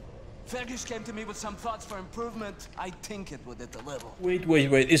 Fergus came to me with some thoughts for improvement. I think it would hit a little. Wait.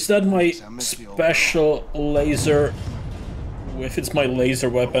 Is that my special laser? If it's my laser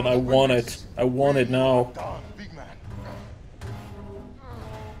weapon, I want it. I want it now.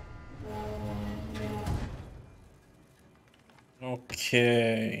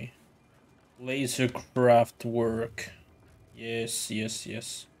 Okay. Laser craft work. Yes.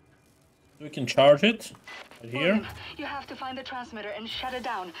 We can charge it. Right here. William, you have to find the transmitter and shut it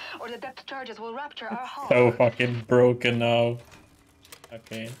down, or the depth charges will rupture our hull. So fucking broken now.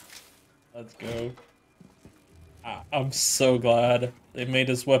 Okay. Let's go. I'm so glad they made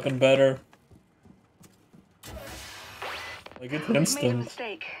this weapon better. Like it's We made a instant.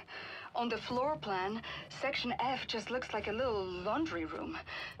 mistake. On the floor plan, Section F just looks like a little laundry room.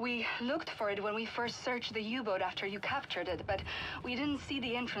 We looked for it when we first searched the U-boat after you captured it, but we didn't see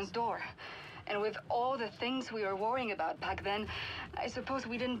the entrance door. And with all the things we were worrying about back then, I suppose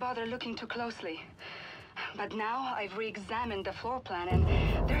we didn't bother looking too closely. But now I've re-examined the floor plan, and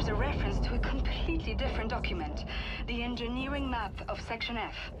there's a reference to a completely different document. The engineering map of Section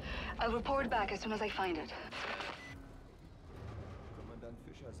F. I'll report back as soon as I find it.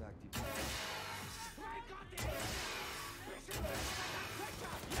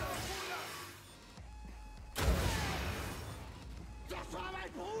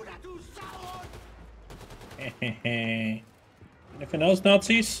 Anything else,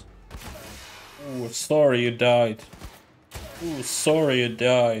 Nazis? Ooh, sorry you died. Ooh, sorry you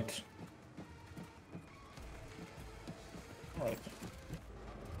died. Alright.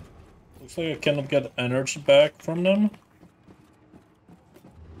 Looks like I cannot get energy back from them.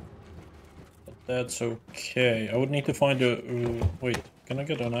 But that's okay. I would need to find a... wait, can I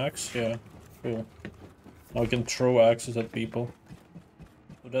get an axe? Yeah, cool. Now I can throw axes at people.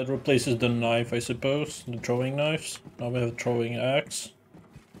 So that replaces the knife, I suppose. The throwing knives. Now we have a throwing axe.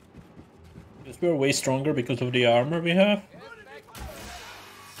 Guess we're way stronger because of the armor we have.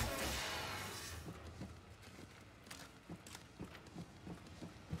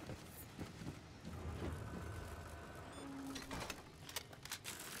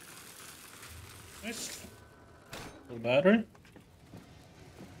 Nice. Full battery.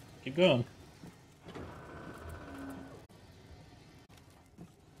 Keep going.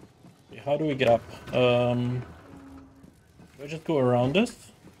 How do we get up? Do I just go around this?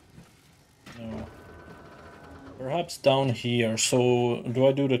 No. Perhaps down here. So, do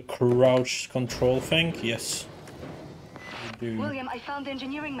I do the crouch control thing? Yes. I do. William, I found the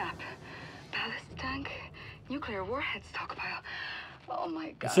engineering map. Ballast tank, nuclear warhead stockpile. Oh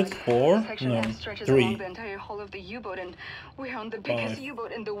my god. Is it 4? Section No, F stretches 3. along the entire hull of the U-boat, and we're on the biggest 5.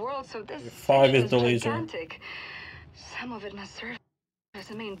 U-boat in the world, so this 5 section is the laser. gigantic. Some of it must serve as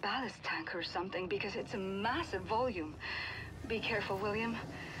a main ballast tank or something, because it's a massive volume. Be careful, William.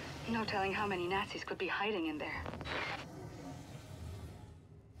 No telling how many Nazis could be hiding in there.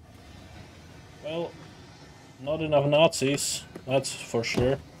 Well, not enough Nazis, that's for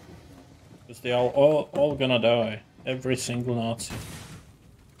sure. Because they are all gonna die. Every single Nazi.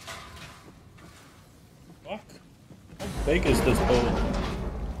 Fuck. How big is this boat?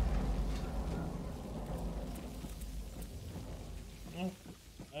 No,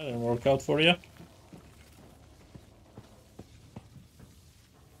 that didn't work out for you.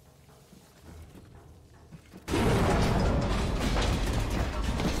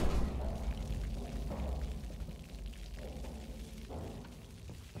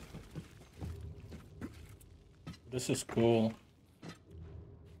 This is cool.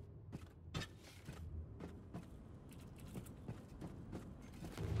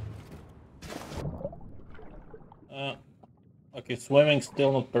 Okay, swimming's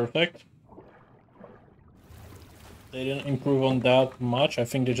still not perfect. They didn't improve on that much. I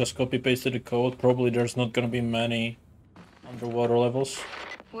think they just copy-pasted the code. Probably there's not gonna be many underwater levels.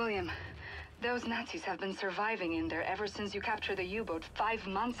 William, those Nazis have been surviving in there ever since you captured the U-boat 5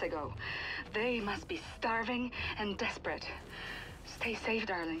 months ago. They must be starving and desperate. Stay safe,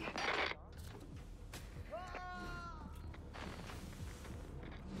 darling.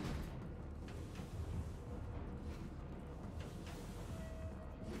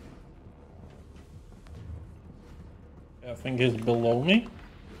 I think he's below me.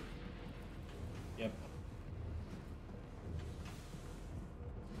 Yep.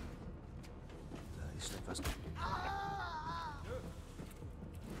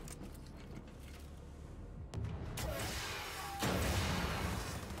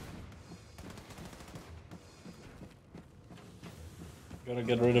 Gotta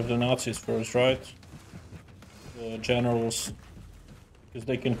get rid of the Nazis first, right? The generals. Because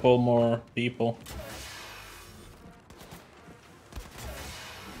they can call more people.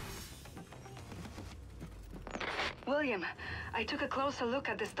 William, I took a closer look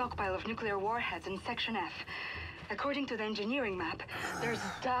at the stockpile of nuclear warheads in Section F. According to the engineering map, there's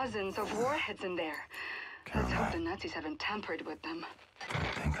dozens of warheads in there. Let's hope the Nazis haven't tampered with them. I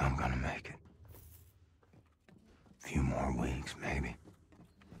think I'm gonna make it. A few more weeks, maybe.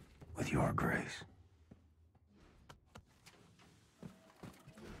 With your grace.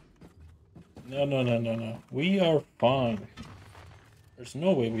 No. We are fine. There's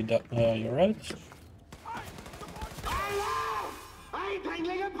no way we die. You're right.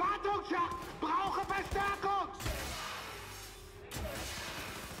 Eindringlinge im Wartungsschacht! Brauche Verstärkung!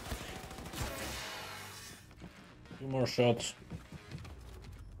 Two more shots.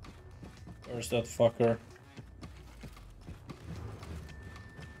 Where's that fucker?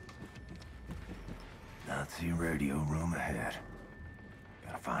 Nazi radio room ahead.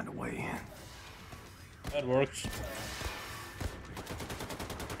 Gotta find a way in. That works.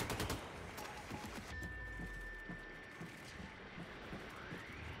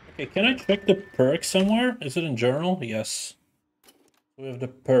 Okay, can I check the perks somewhere? Is it in journal? Yes. We have the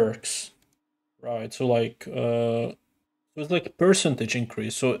perks. Right, so like, it's like percentage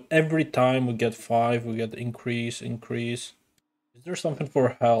increase. So every time we get 5, we get increase. Is there something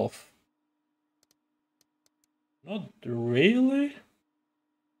for health? Not really?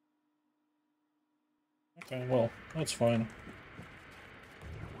 Okay, well, that's fine.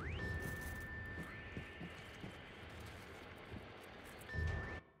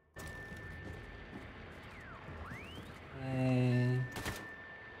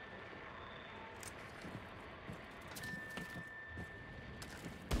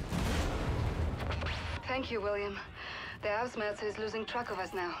 Thank you, William. The Ausmelzer is losing track of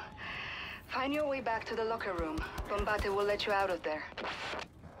us now. Find your way back to the locker room. Bombate will let you out of there.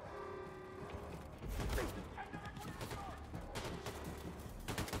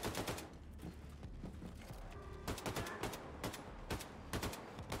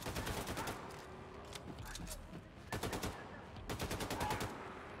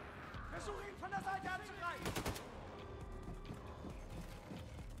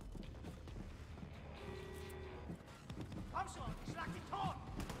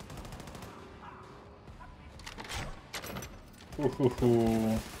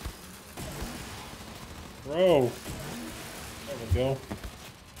 Bro. There we go.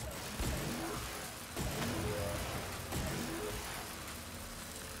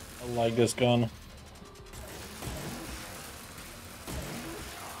 I like this gun.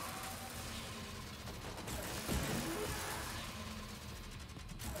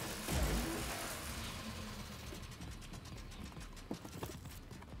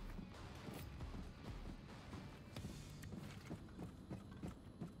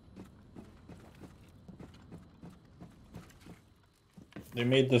 They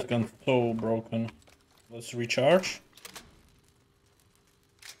made this gun so broken. Let's recharge.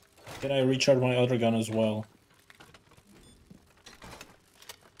 Can I recharge my other gun as well?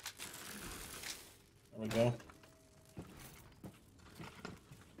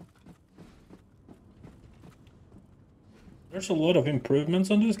 a lot of improvements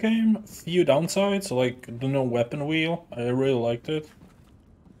on this game. Few downsides, like the no weapon wheel. I really liked it.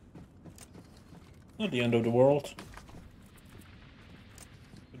 Not the end of the world.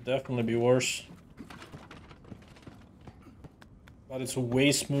 Could definitely be worse. But it's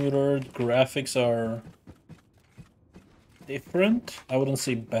way smoother. The graphics are different. I wouldn't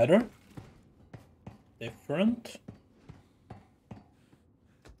say better. Different.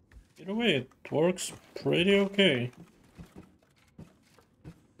 Either way, it works pretty okay.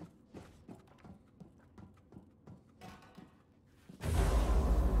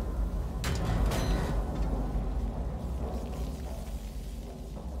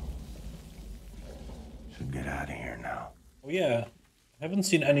 Should get out of here now. Oh yeah, I haven't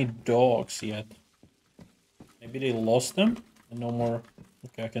seen any dogs yet. Maybe they lost them? And no more.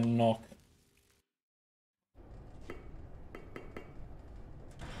 Okay, I can knock.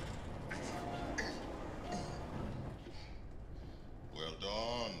 Well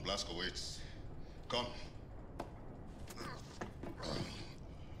done, Blazkowicz. Come.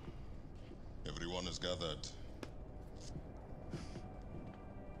 Everyone is gathered.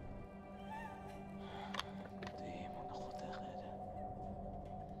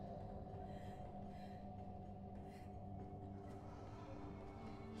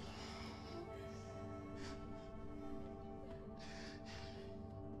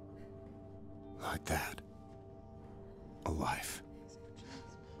 Like that. A life.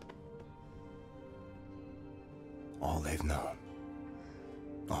 All they've known.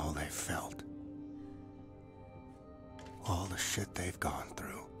 All they've felt. All the shit they've gone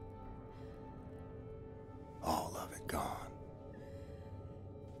through. All of it gone.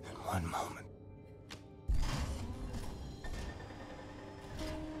 In one moment.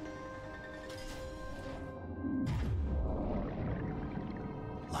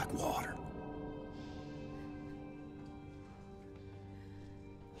 Like water.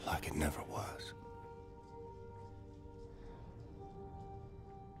 Like it never was.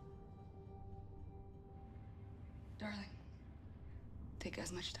 Darling, take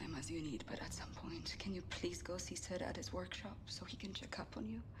as much time as you need, but at some point, can you please go see Sid at his workshop so he can check up on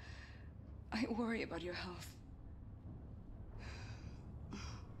you? I worry about your health.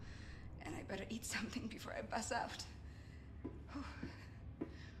 And I better eat something before I pass out.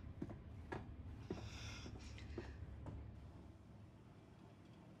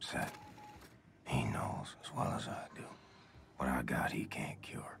 Sid, he knows as well as I do. What I got, he can't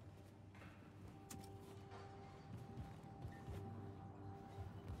cure.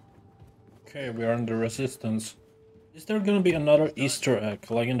 Okay, we are in the Resistance. Is there gonna be another Easter egg,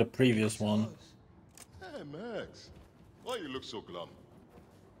 like in the previous one? Hey, Max. Why you look so glum?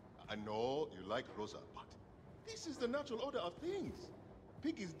 I know you like Rosa, but this is the natural order of things.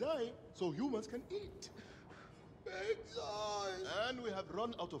 Pig is dying so humans can eat. And we have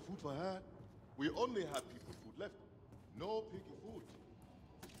run out of food for her. We only have people food left. No piggy food.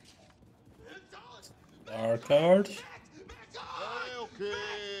 Our card. Hey,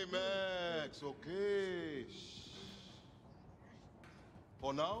 okay, Max, okay. Shh.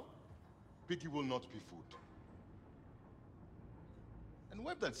 For now, piggy will not be food. And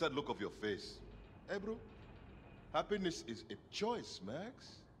wipe that sad look off your face. Hey, bro, happiness is a choice,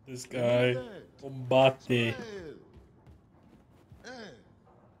 Max. This guy, Bombate.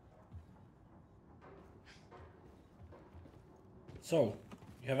 So,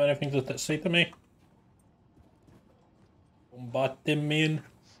 you have anything to say to me? Bombate min.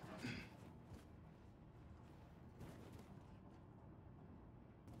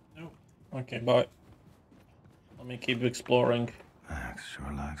 No. Okay, bye. Let me keep exploring. Max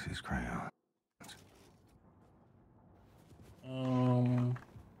sure likes his crayons. Oh.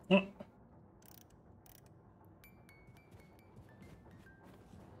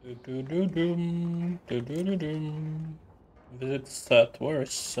 Visit set. Where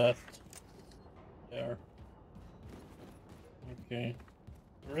is set? There. Okay.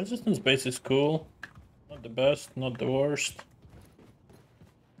 The resistance base is cool. Not the best, not the worst.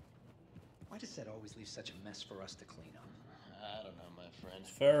 Why does that always leave such a mess for us to clean up? I don't know, my friend.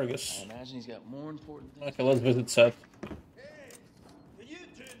 Fergus. I imagine he's got more important things. Okay, let's visit set.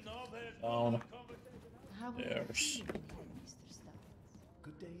 Down. There's.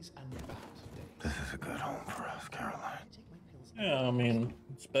 Good days and bad days. This is a good home for us, Caroline. Yeah, I mean,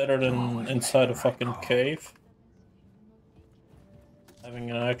 it's better than inside a fucking cave. Having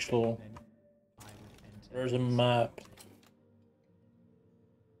an actual... There's a map.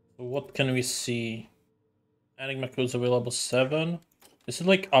 So what can we see? Enigma codes available 7. Is it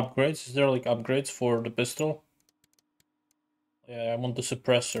like upgrades? Is there like upgrades for the pistol? Yeah, I want the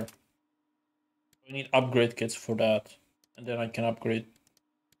suppressor. We need upgrade kits for that. And then I can upgrade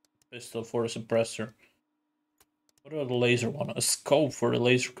pistol for a suppressor. What about the laser one? A scope for the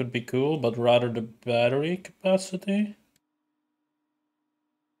laser could be cool, but rather the battery capacity.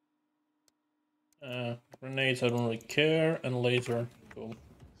 Grenades I don't really care, and laser, cool.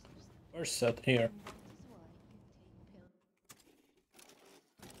 Where's set? Here.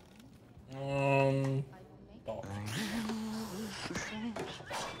 Oh.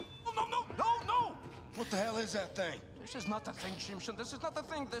 No! What the hell is that thing? This is not the thing, Shimshon. This is not the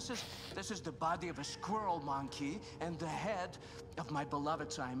thing. This is the body of a squirrel monkey and the head of my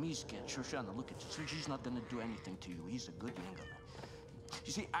beloved Siamese kid. Shoshana, look at you. She's not gonna do anything to you. He's a good Yingala.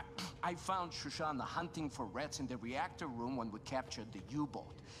 You see, I found Shoshana hunting for rats in the reactor room when we captured the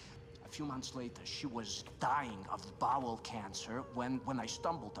U-boat. A few months later, she was dying of bowel cancer when I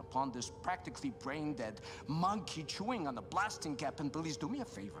stumbled upon this practically brain-dead monkey chewing on a blasting cap. And please do me a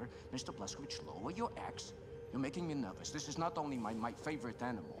favor, Mr. Blazkowicz, lower your axe. You're making me nervous. This is not only my favorite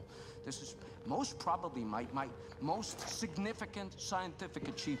animal. This is most probably my most significant scientific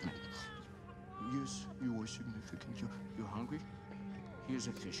achievement. Yes, you are significant. You're hungry? Here's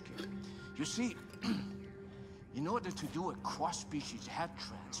a fish kid. You see, in order to do a cross-species head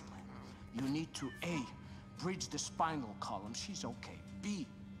transplant, you need to A, bridge the spinal column. She's okay. B,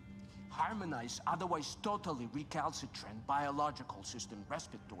 harmonize otherwise totally recalcitrant biological system,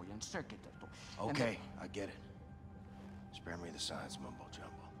 respiratory and circulatory. Okay, I get it. Spare me the science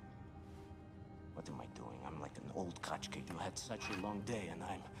mumbo-jumbo. What am I doing? I'm like an old kachka. You had such a long day, and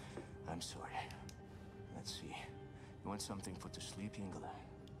I'm sorry. Let's see. You want something for to sleep, Ingela?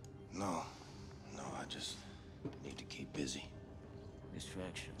 No, I just need to keep busy.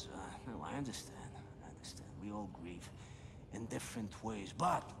 Distractions, no, I understand. We all grieve in different ways,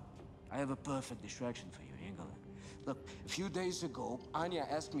 but I have a perfect distraction for you, Ingela. Look, a few days ago, Anya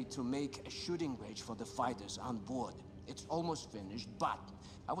asked me to make a shooting range for the fighters on board. It's almost finished, but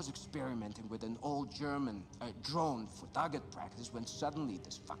I was experimenting with an old German drone for target practice when suddenly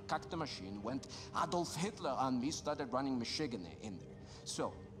this verkackte machine went Adolf Hitler on me, started running Michigan in there.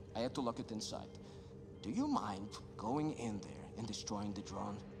 So, I had to lock it inside. Do you mind going in there and destroying the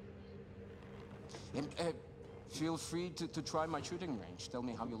drone? And, feel free to try my shooting range. Tell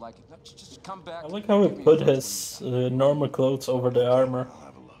me how you like it. No, just come back. I like how he put his normal clothes over the armor. I'll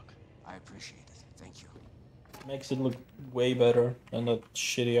have a look. I appreciate it. Thank you. Makes it look way better than that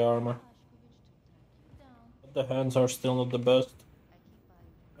shitty armor. But the hands are still not the best.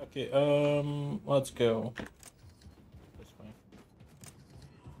 Okay, let's go. This way.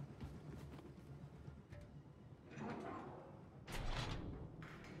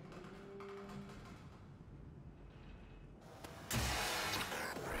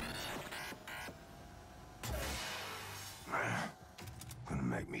 Gonna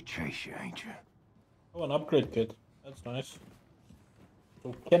make me chase you, ain't you? Oh, an upgrade kit. That's nice.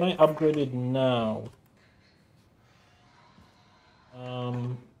 So can I upgrade it now?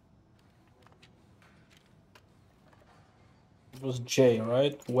 It was J,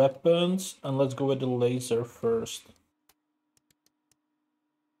 right? Weapons, and let's go with the laser first.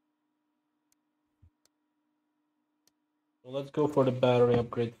 So let's go for the battery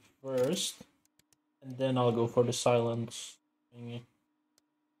upgrade first, and then I'll go for the silence thingy.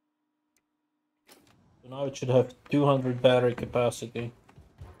 So now it should have 200 battery capacity.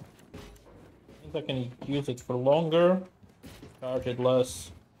 I think I can use it for longer, charge it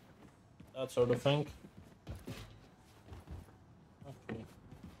less, that sort of thing. Okay.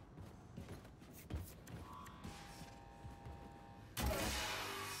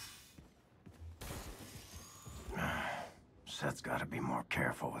 Seth's gotta be more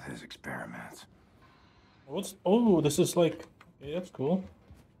careful with his experiments. What's... Oh, this is like... Okay, that's cool.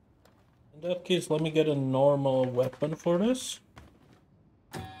 In that case, let me get a normal weapon for this.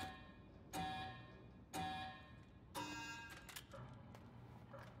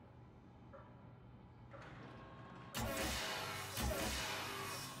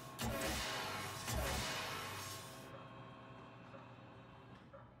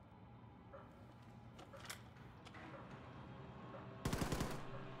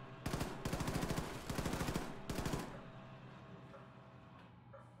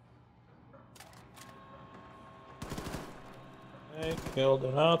 Okay, kill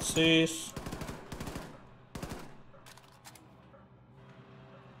the Nazis.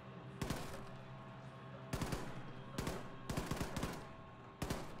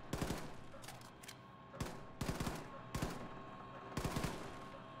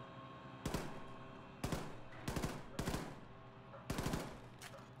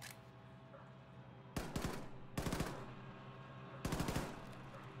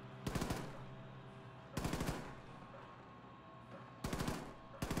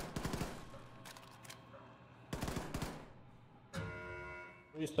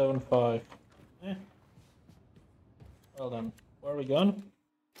 375. Eh. Well then, where are we going?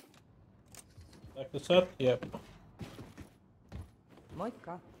 Back to set? Yep.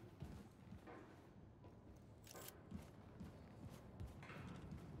 Moika.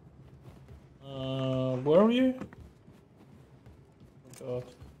 Where are you? Oh god,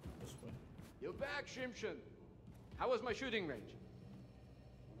 this way. You're back, Shimshin. How was my shooting range?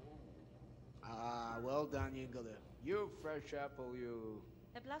 Ah, well done, Ingele. You fresh apple, you.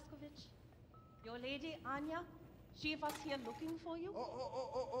 Herr Blazkowicz, your lady Anya, she was here looking for you?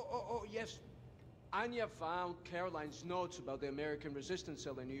 Oh, yes. Anya found Caroline's notes about the American resistance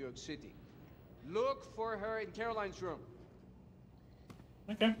cell in New York City. Look for her in Caroline's room.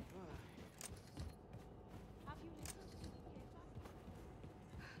 Okay.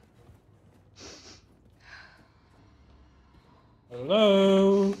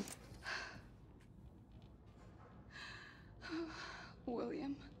 Hello?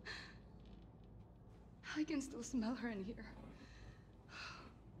 William. I can still smell her in here.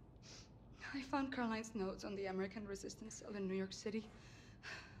 I found Caroline's notes on the American resistance cell in New York City.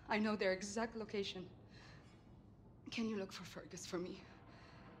 I know their exact location. Can you look for Fergus for me?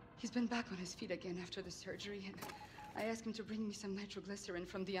 He's been back on his feet again after the surgery, and I asked him to bring me some nitroglycerin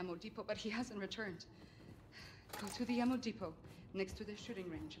from the ammo depot, but he hasn't returned. Go to the ammo depot, next to the shooting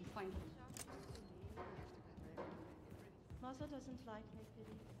range, and find him. Martha doesn't like me,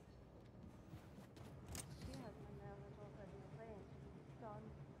 Pity. She has my nerves already trained. Done.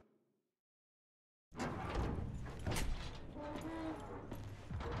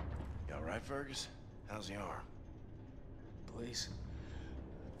 You all right, Fergus? How's the arm? Please.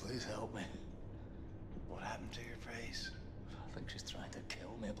 Please help me. What happened to your face? I think she's trying to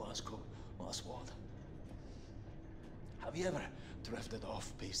kill me, Blazko. That's what. Have you ever drifted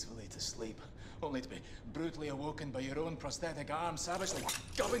off peacefully to sleep, only to be brutally awoken by your own prosthetic arm savagely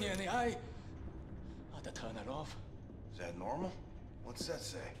gubbing you in the eye? I had to turn her off. Is that normal? What's that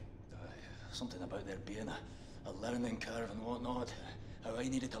say? Something about there being a learning curve and whatnot. How I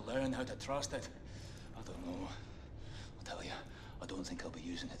needed to learn how to trust it. I don't know. I'll tell you, I don't think I'll be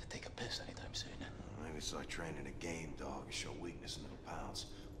using it to take a piss anytime soon. Maybe it's like training a game dog. You show weakness in little pounds.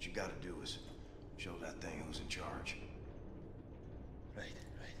 What you gotta do is show that thing who's in charge. Right.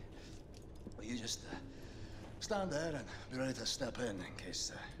 Well, you just stand there and be ready to step in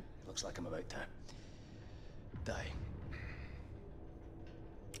case it looks like I'm about to die.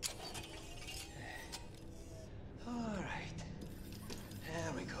 All right.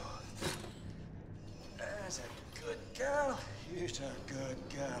 There we go. There's a good girl. You're a good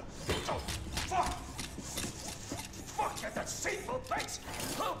girl. Oh, fuck! Fuck, you deceitful bitch!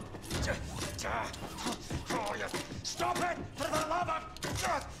 Oh, you stop it! For the love of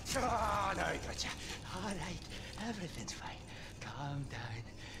God! Oh, no, I got you. All right, everything's fine. Calm down.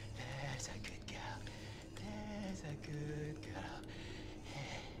 There's a good girl. There's a good girl.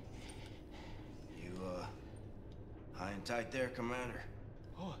 You, high and tight there, Commander?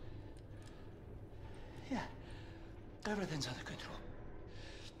 Oh. Yeah. Everything's under control.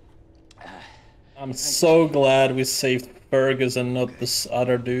 I'm so glad we saved Fergus and not this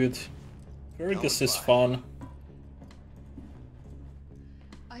other dude. Fergus is fun.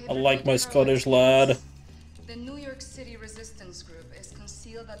 I like my Scottish lad. The New York City Resistance Group is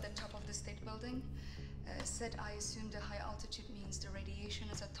concealed at the top of the state building. Said I assume the high altitude means the radiation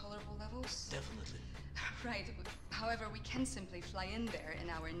is at tolerable levels? Definitely. Right. However, we can simply fly in there in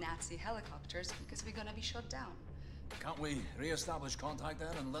our Nazi helicopters because we're gonna be shot down. Can't we re-establish contact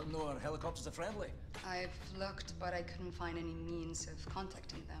then and let them know our helicopters are friendly? I've looked, but I couldn't find any means of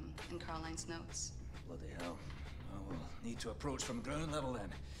contacting them in Caroline's notes. Bloody hell. Well, we'll need to approach from ground level then.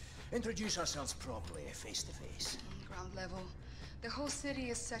 Introduce ourselves properly, face to face. Ground level. The whole city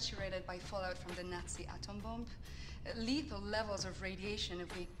is saturated by fallout from the Nazi atom bomb. Lethal levels of radiation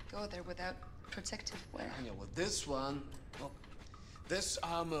if we go there without protective wear. Yeah, with this one, well, this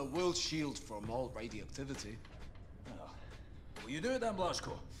armor will shield from all radioactivity. Well, will you do it then,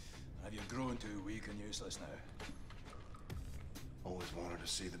 Blazko? Have you grown too weak and useless now? Always wanted to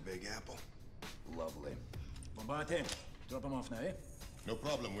see the Big Apple. Lovely. Bombate, drop him off now, eh? No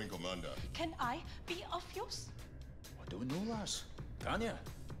problem, Wing Commander. Can I be of use? I don't know, lass. Can ya?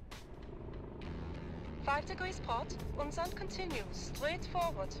 5 degrees port, and then continue straight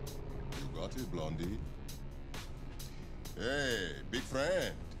forward. You got it, Blondie. Hey, big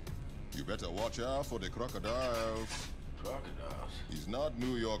friend. You better watch out for the crocodiles. Crocodiles? It's not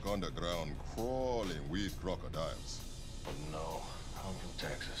New York underground crawling with crocodiles. Oh no, I'm from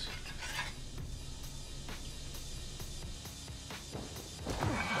Texas.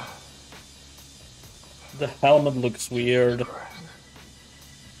 The helmet looks weird.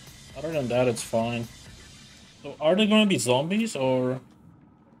 Other than that, it's fine. So are they gonna be zombies or...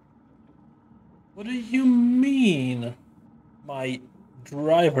 What do you mean? My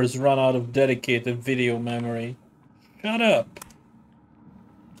drivers run out of dedicated video memory. Shut up.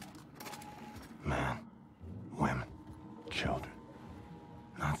 Men, women, children.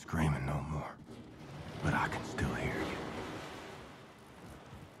 Not screaming no more. But I can still hear you.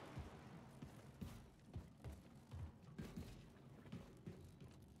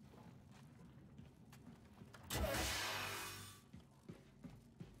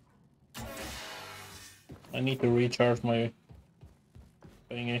 I need to recharge my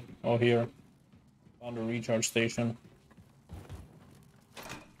thingy. Oh, here. Found a recharge station.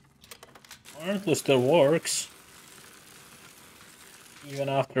 Apparently still works. Even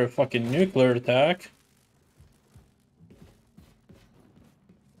after a fucking nuclear attack.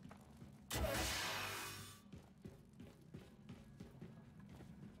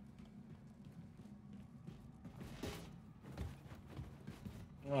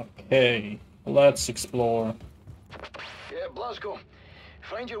 Okay, let's explore. Yeah, Blazko.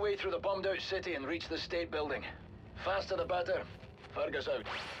 Find your way through the bombed out city and reach the state building. Faster the better. Fergus out.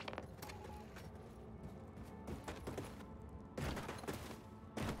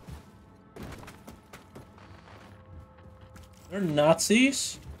 They're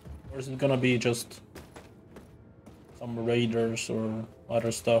Nazis? Or is it gonna be just some raiders or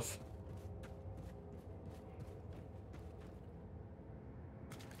other stuff?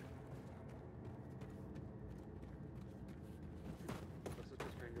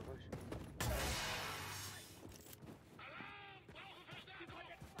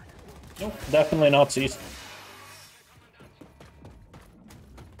 Nope, definitely Nazis.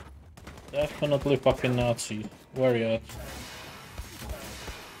 Definitely fucking Nazi. Where are you at?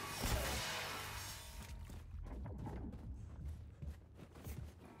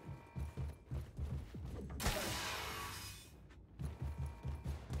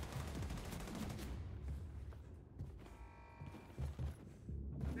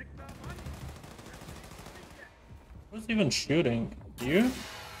 Who's even shooting? You?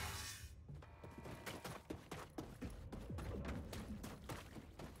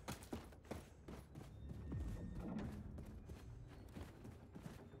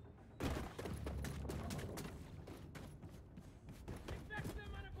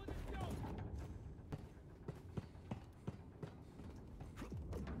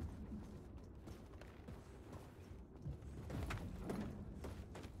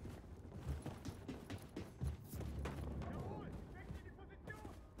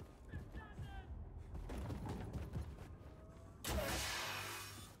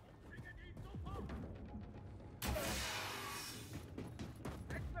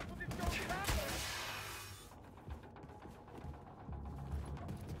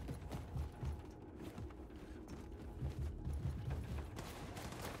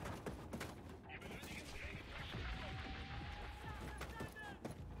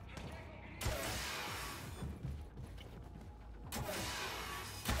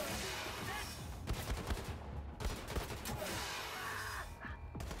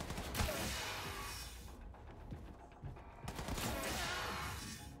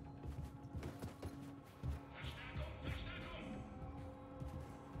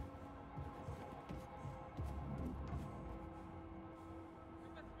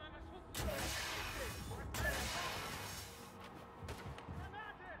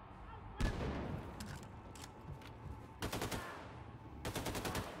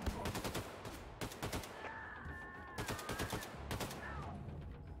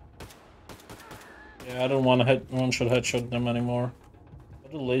 Yeah, I don't want to one-shot headshot them anymore.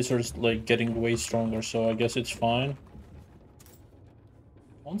 But the laser's like getting way stronger, so I guess it's fine.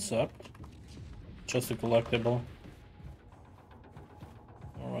 Concept. Just a collectible.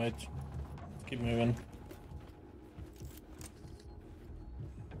 Alright. Let's keep moving.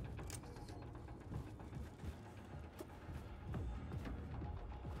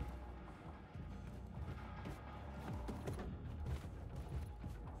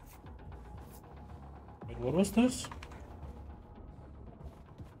 Wait, what was this?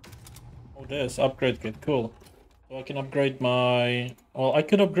 Oh, this upgrade kit, cool. So I can upgrade my... Well, I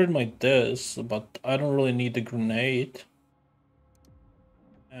could upgrade my this, but I don't really need the grenade.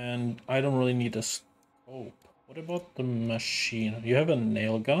 And I don't really need a scope. What about the machine? You have a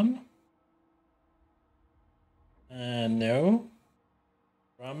nail gun? No.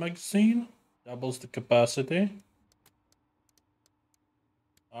 Round magazine? Doubles the capacity.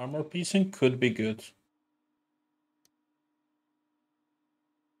 Armor piecing could be good. .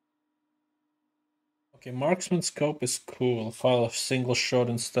 Okay, marksman scope is cool. Fire a single shot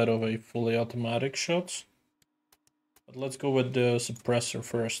instead of a fully automatic shot. But let's go with the suppressor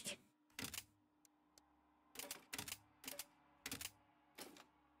first.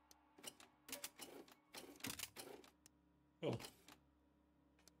 Cool.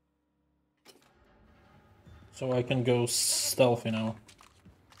 So I can go stealthy now.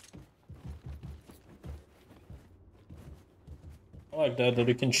 I like that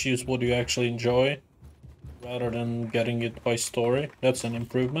you can choose what you actually enjoy rather than getting it by story. That's an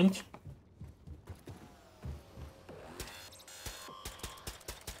improvement.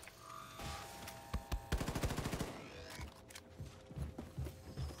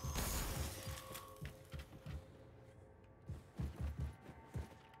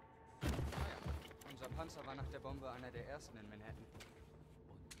 Unser Panzer war nach der Bombe einer der ersten in Manhattan.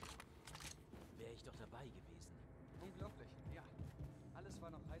 Wäre ich doch dabei gewesen. Unglaublich, ja. Alles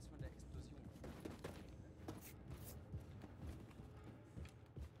war noch heiß von der Explosion.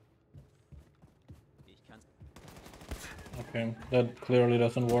 Ich kann's. Okay, that clearly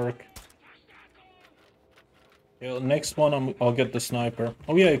doesn't work. Yeah, next one I'll get the sniper.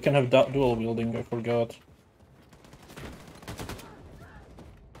 Oh yeah, you can have dual wielding, I forgot.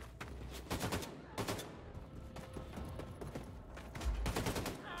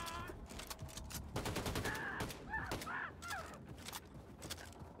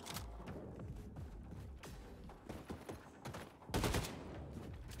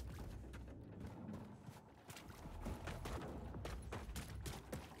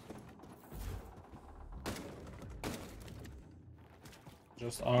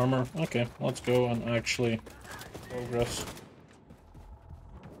 Just armor. Okay, let's go and actually progress.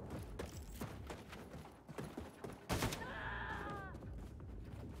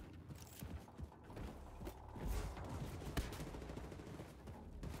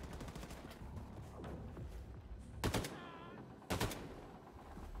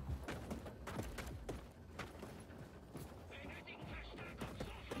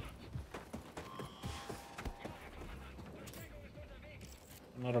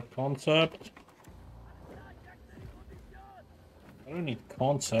 Another concept. I don't need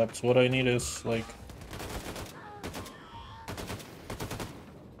concepts. What I need is like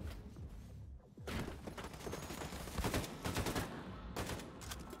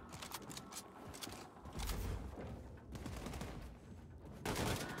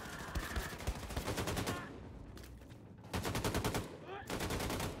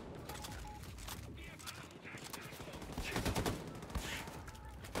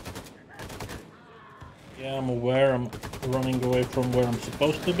yeah, I'm aware I'm running away from where I'm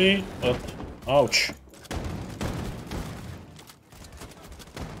supposed to be, but ouch.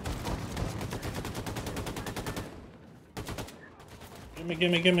 Gimme,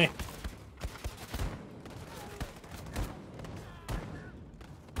 gimme, gimme.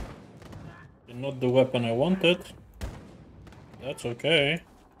 Not the weapon I wanted. That's okay.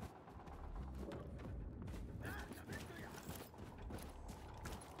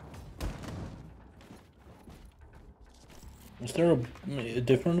 Is there a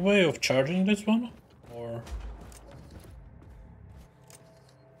different way of charging this one? Or...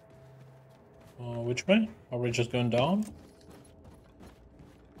 which way? Are we just going down?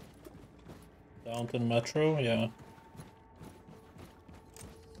 Down to the metro? Yeah.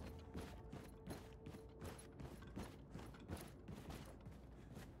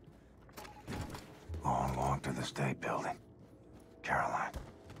 Long walk to the state building. Caroline,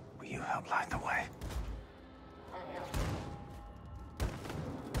 will you help light the way?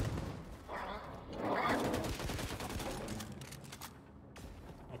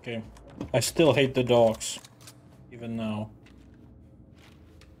 Okay. I still hate the dogs. Even now.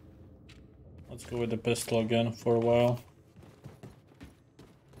 Let's go with the pistol again for a while.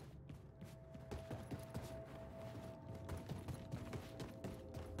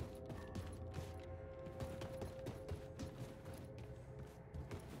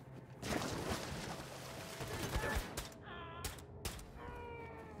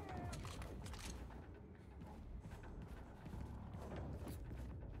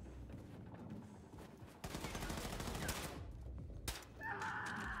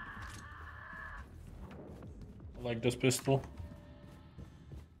 I like this pistol.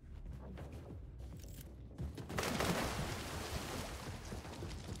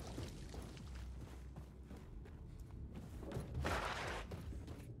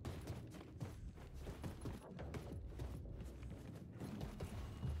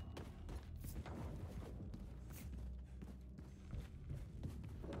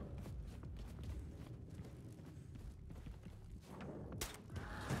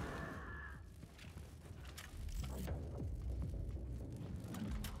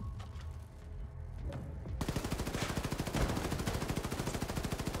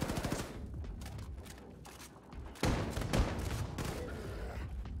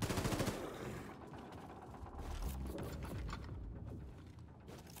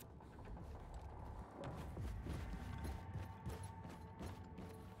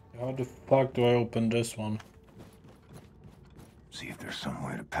 How the fuck do I open this one? See if there's some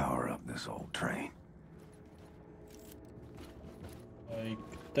way to power up this old train. Like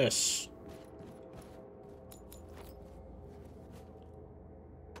this.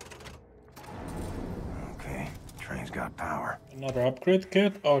 Okay, train's got power. Another upgrade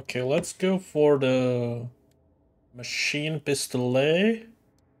kit? Okay, let's go for the machine pistolet,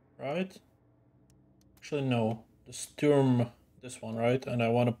 right? Actually, no. The Sturm, this one, right? And I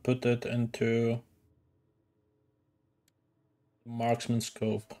want to put it into marksman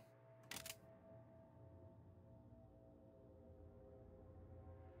scope.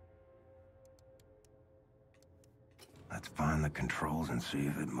 Let's find the controls and see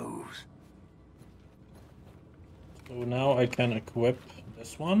if it moves. So now I can equip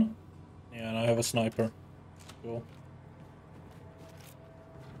this one. Yeah, and I have a sniper. Cool.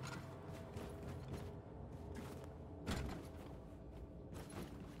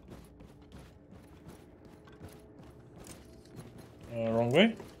 Wrong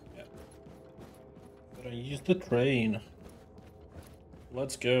way? Yeah. But I use the train.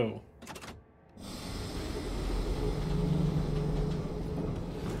 Let's go.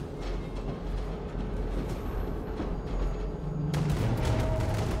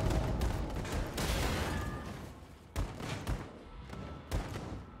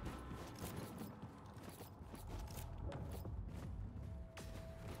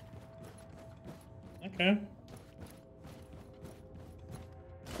 Okay.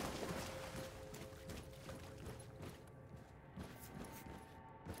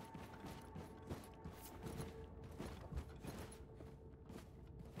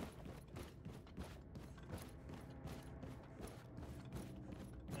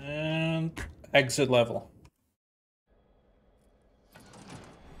 And exit level.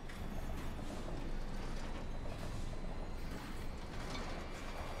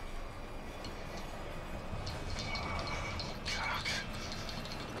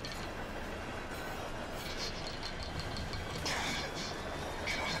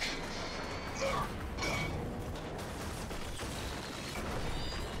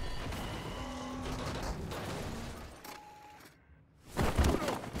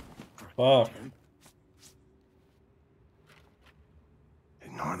 Fuck.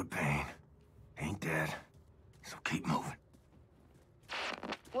 Ignore the pain. Ain't dead. So keep moving.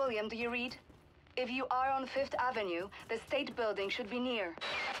 William, do you read? If you are on 5th Avenue, the state building should be near.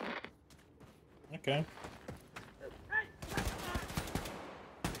 Okay.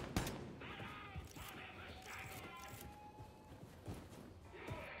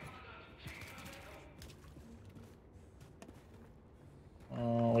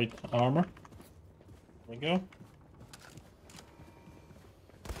 Wait, armor. There we go.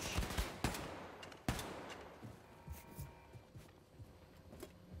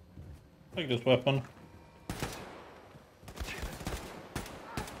 Take this weapon.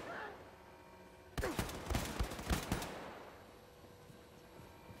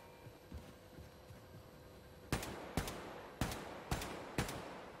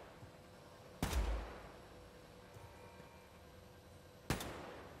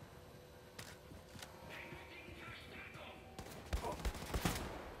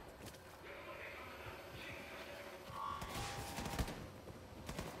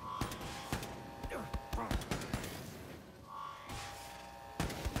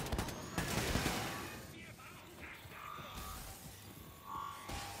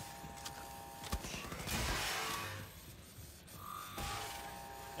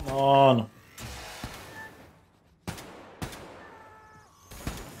 Come on.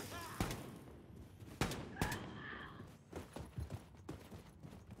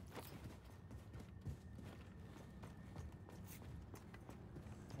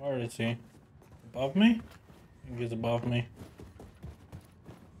 Where is he? Above me? I think he's above me.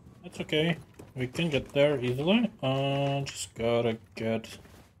 That's okay. We can get there easily. Just gotta get...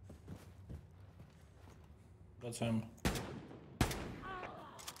 That's him.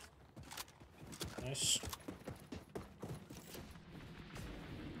 Nice.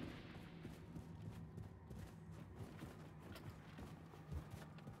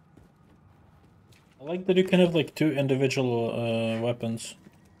 I like that you can have like 2 individual weapons.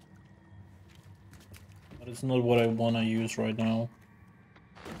 But it's not what I want to use right now.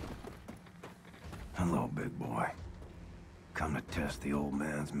 Hello, big boy. Come to test the old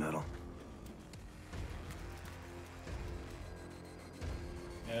man's mettle.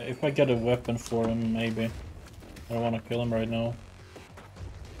 Yeah, if I get a weapon for him, maybe. I don't want to kill him right now.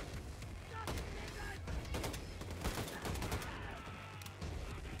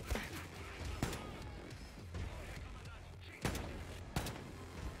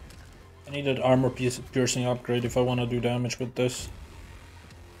 I need an armor piercing upgrade if I want to do damage with this.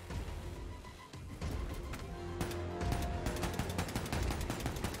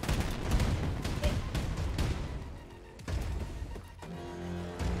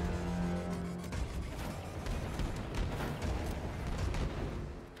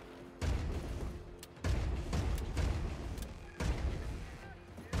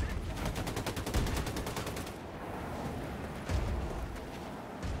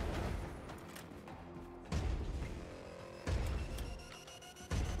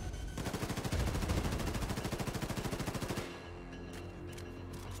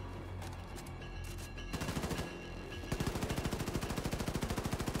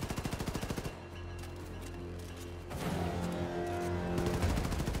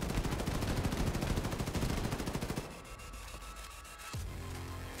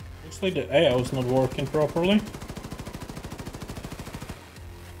 Looks like the AI was not working properly.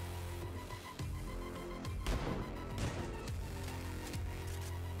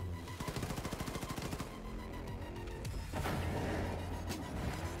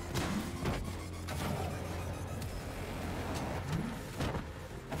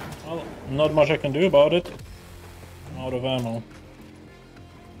 Well, not much I can do about it. I'm out of ammo.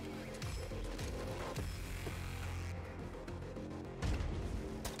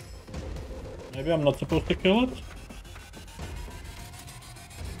 Maybe I'm not supposed to kill it?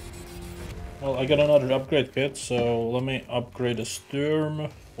 Well, I got another upgrade kit, so let me upgrade a Sturm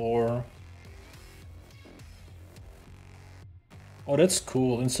for... Oh, that's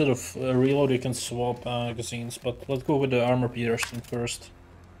cool. Instead of reload, you can swap magazines, but let's go with the armor piercing first.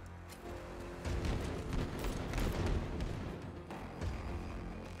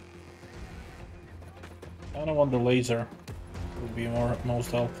 Kinda want the laser. Would be most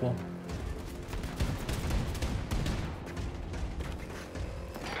helpful.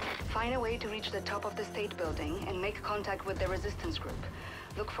 Find a way to reach the top of the state building and make contact with the resistance group.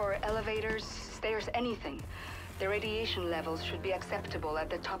 Look for elevators, stairs, anything. The radiation levels should be acceptable at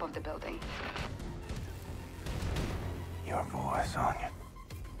the top of the building. Your voice, Anya.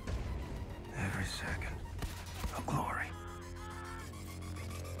 Every second. A glory.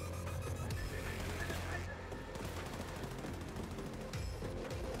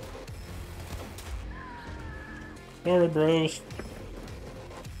 Sorry, bros.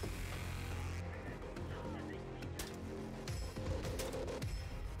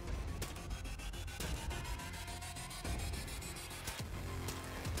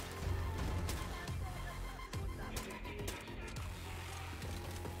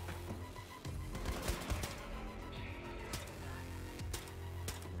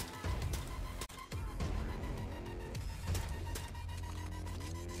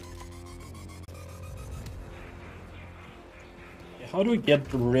 How do we get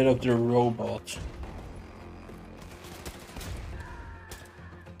rid of the robot?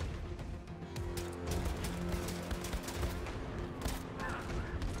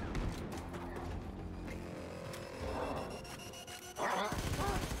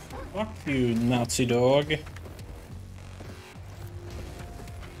 Fuck you, Nazi dog.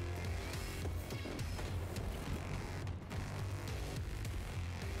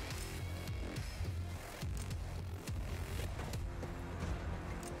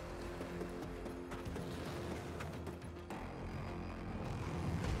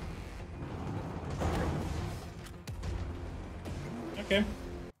 Okay.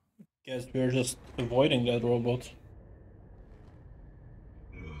 Guess we're just avoiding that robot.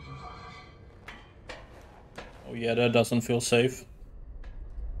 Oh yeah, that doesn't feel safe.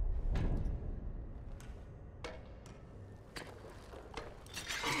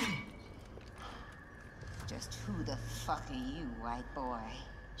 Just who the fuck are you, white boy?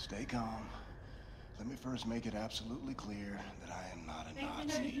 Stay calm. Let me first make it absolutely clear that I am not a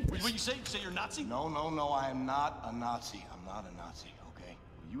Nazi. What you say? You say you're a Nazi? No, I am not a Nazi. I'm not a Nazi, okay?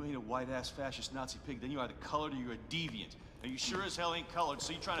 Well, you ain't a white-ass fascist Nazi pig, then you're either colored or you're a deviant. Now you sure as hell ain't colored,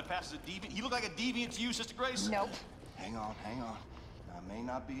 so you trying to pass as a deviant? You look like a deviant to you, Sister Grace? Nope. Hang on. I may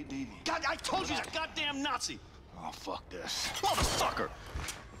not be a deviant. God, I told you he's a goddamn Nazi! Oh, fuck this. Motherfucker!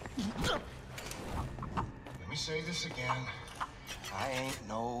 Let me say this again. I ain't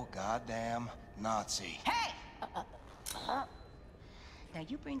no goddamn Nazi. Hey! Now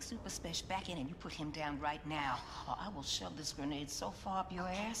you bring Super Spesh back in and you put him down right now, or I will shove this grenade so far up your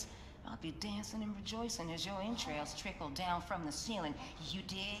ass, I'll be dancing and rejoicing as your entrails trickle down from the ceiling. You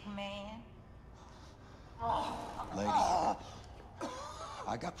dig, man? Lady,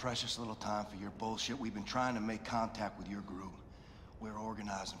 I got precious little time for your bullshit. We've been trying to make contact with your group. We're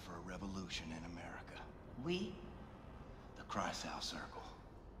organizing for a revolution in America. We? The Christ House Circle.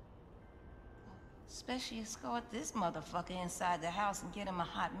 Especially escort this motherfucker inside the house and get him a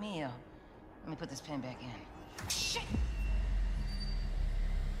hot meal. Let me put this pen back in. Shit!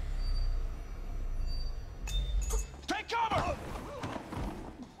 Take cover!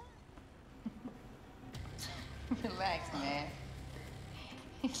 Relax, man.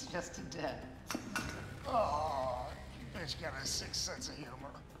 It's just a duck. Oh, you bitch got a sick sense of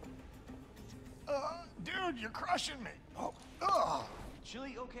humor. Dude, you're crushing me. Oh.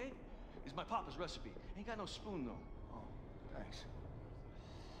 Chili, okay? It's my papa's recipe. Ain't got no spoon, though. Oh, thanks.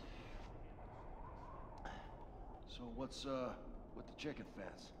 So what's, with the chicken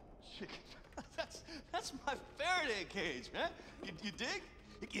fence? Chicken That's my Faraday cage, man. You dig?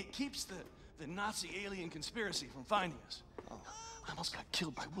 It keeps the Nazi alien conspiracy from finding us. Oh. I almost got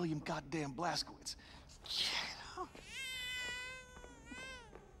killed by William goddamn Blazkowicz. Yeah.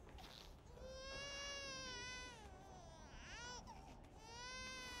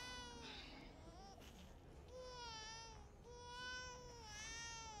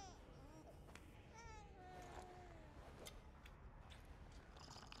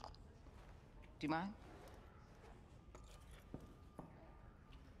 Do you mind?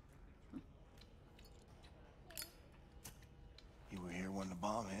 You were here when the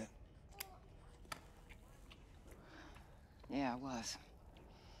bomb hit? Yeah, I was.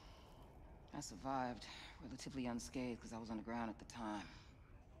 I survived relatively unscathed because I was on the ground at the time.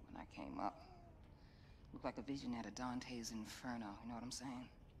 When I came up, looked like a vision out of Dante's Inferno, you know what I'm saying?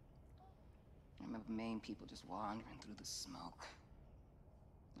 I remember Maine people just wandering through the smoke.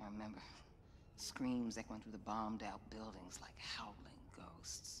 I remember screams echoing through the bombed-out buildings like howling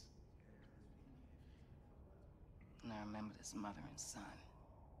ghosts. And I remember this mother and son.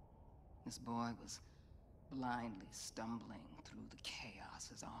 This boy was blindly stumbling through the chaos.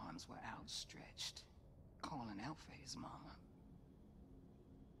 His arms were outstretched, calling out for his mama.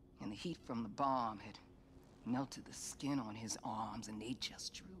 And the heat from the bomb had melted the skin on his arms, and they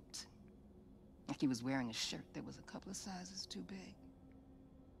just drooped. Like he was wearing a shirt that was a couple of sizes too big.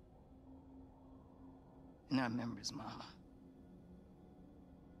 And I remember his mama.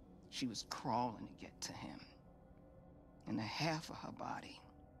 She was crawling to get to him. And the half of her body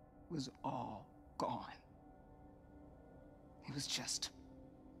was all gone. It was just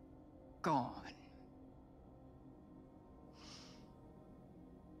gone.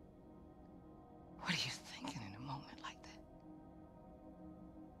 What are you thinking in a moment like that?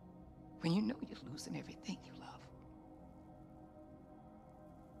 When you know you're losing everything you love.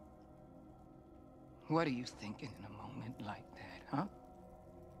 What are you thinking in a moment like that, huh?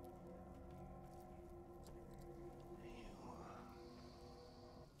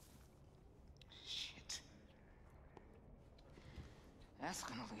 Shit. That's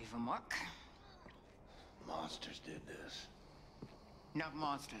gonna leave a mark. Monsters did this. Not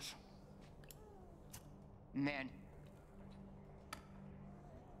monsters. Men.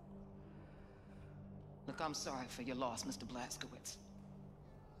 Look, I'm sorry for your loss, Mr. Blazkowicz.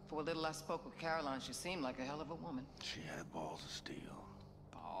 For a little I spoke with Caroline, she seemed like a hell of a woman. She had balls of steel.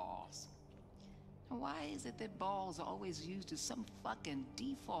 Balls. And why is it that balls are always used as some fucking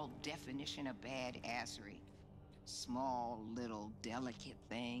default definition of badassery? Small, little, delicate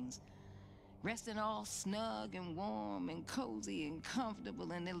things. Resting all snug and warm and cozy and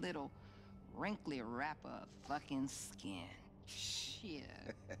comfortable in their little wrinkly wrapper of fucking skin. Shit.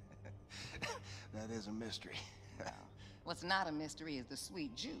 That is a mystery. What's not a mystery is the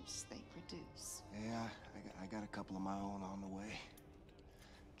sweet juice they produce. Yeah, I got a couple of my own on the way.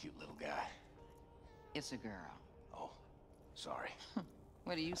 Cute little guy. It's a girl. Oh, sorry.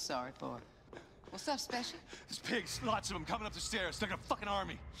 What are you sorry for? What's up, Special? There's pigs, lots of them coming up the stairs. They're like a fucking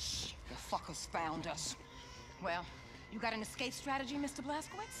army. Shh, the fuckers found us. Well, you got an escape strategy, Mr.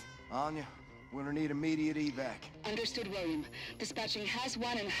 Blazkowicz? Anya, we're gonna need immediate evac. Understood, William. Dispatching Has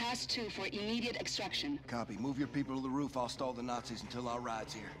 1 and Has 2 for immediate extraction. Copy. Move your people to the roof. I'll stall the Nazis until our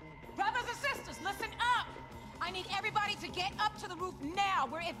ride's here. Brothers and sisters, listen up! I need everybody to get up to the roof now.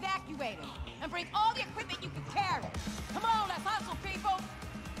 We're evacuating. And bring all the equipment you can carry. Come on, let's hustle, people!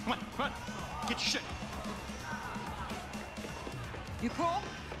 Come on. Get your shit. You cool?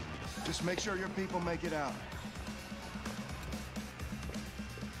 Just make sure your people make it out.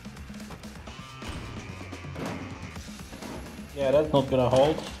 Yeah, that's not gonna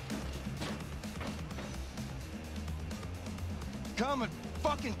hold. Come and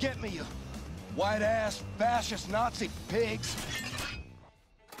fucking get me, you white-ass fascist Nazi pigs.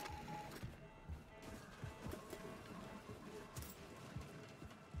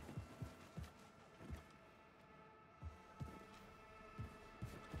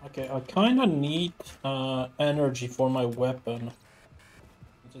 Okay, I kinda need energy for my weapon.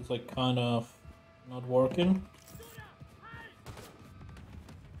 It's like kind of Not working.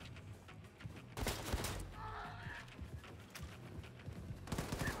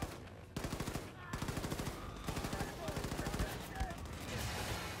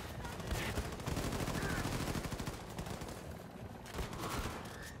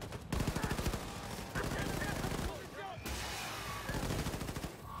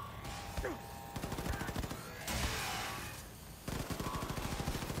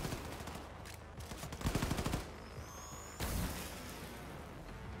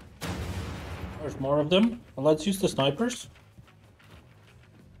 There's more of them. Well, let's use the snipers.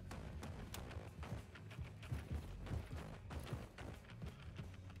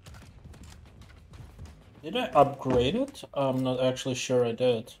 Did I upgrade it? I'm not actually sure I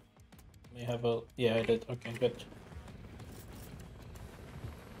did. May have a... yeah, I did. Okay, good.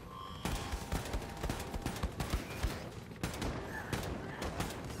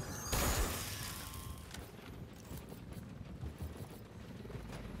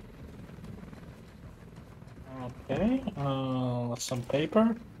 Okay, some paper.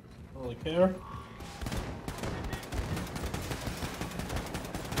 Don't really care.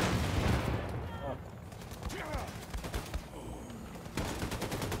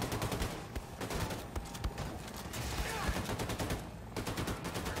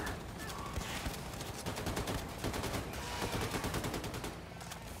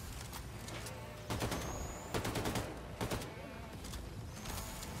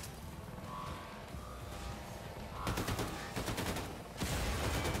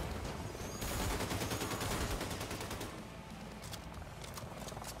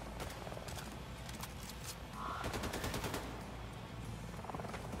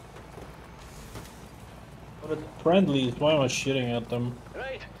 But it's friendlies, why am I shooting at them?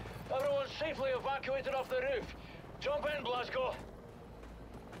 Right, everyone's safely evacuated off the roof. Jump in, Blazko.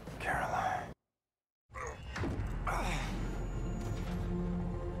 Caroline.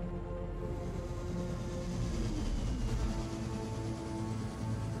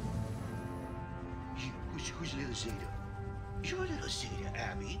 Who's little Zeta? You're little Zeta,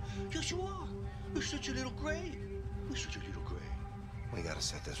 Abby. Yes, you are. You're such a little gray. You're such a little gray. We gotta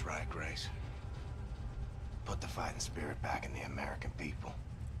set this right, Grace. Put the fighting spirit back in the American people.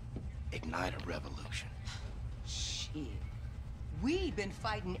 Ignite a revolution. Shit. We've been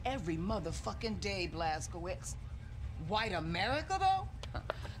fighting every motherfucking day, Blazkowicz. White America, though?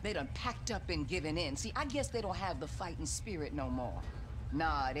 They done packed up and given in. See, I guess they don't have the fighting spirit no more.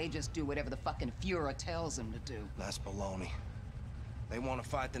 Nah, they just do whatever the fucking Fuhrer tells them to do. That's baloney. They want to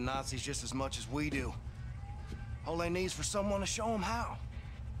fight the Nazis just as much as we do. All they need is for someone to show them how.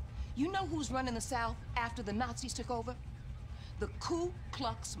 You know who's running the South after the Nazis took over? The Ku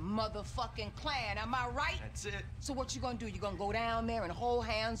Klux motherfucking Klan, am I right? That's it. So what you gonna do? You gonna go down there and hold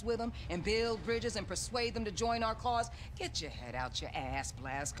hands with them and build bridges and persuade them to join our cause? Get your head out your ass,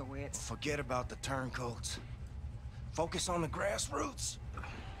 Blazkowicz. Forget about the turncoats. Focus on the grassroots.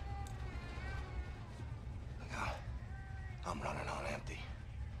 I'm running on empty.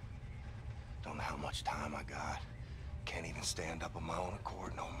 Don't know how much time I got. Can't even stand up on my own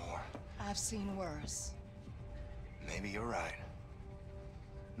accord no more. I've seen worse. Maybe you're right.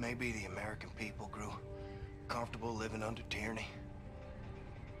 Maybe the American people grew comfortable living under tyranny.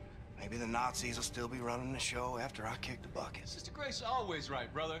 Maybe the Nazis will still be running the show after I kick the bucket. Sister Grace is always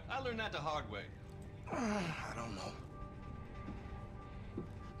right, brother. I learned that the hard way. I don't know.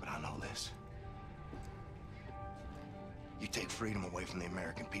 But I know this. You take freedom away from the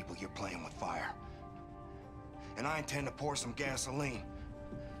American people, you're playing with fire. And I intend to pour some gasoline.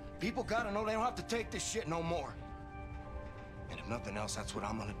 People gotta know they don't have to take this shit no more. And if nothing else, that's what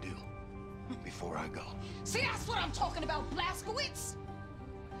I'm gonna do before I go. See, that's what I'm talking about, Blazkowicz!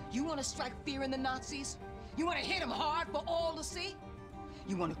 You wanna strike fear in the Nazis? You wanna hit them hard for all to see?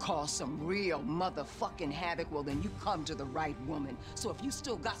 You wanna cause some real motherfucking havoc? Well, then you come to the right woman. So if you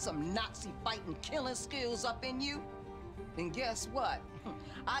still got some Nazi fighting, killing skills up in you, then guess what?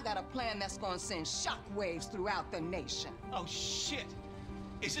 I got a plan that's gonna send shockwaves throughout the nation. Oh, shit.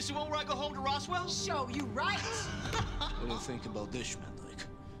 Is this the one where I go home to Roswell? Show you right. What do you think about this, Schmendlik?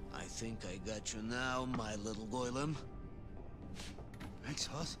 I think I got you now, my little Goylem. Thanks,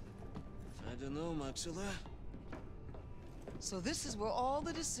 Huss. I don't know, Maxilla. So this is where all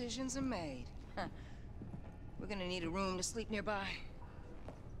the decisions are made. We're gonna need a room to sleep nearby.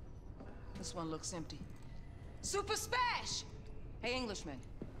 This one looks empty. Super Spash! Hey, Englishman.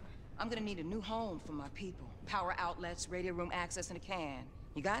 I'm gonna need a new home for my people. Power outlets, radio room access, and a can.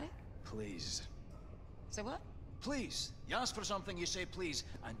 You got it? Please. Say what? Please. You ask for something, you say please,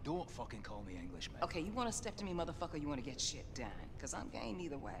 and don't fucking call me Englishman. Okay, you wanna step to me, motherfucker, you wanna get shit done. Cause I'm game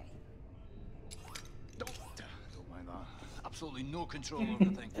either way. absolutely no control over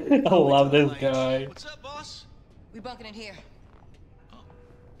the thing. I love this guy. What's up, boss? We bunking in here.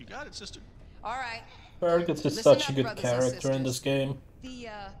 You got it, sister. All right. Fergus is Listen such a up, good brothers and character in sisters. this game. The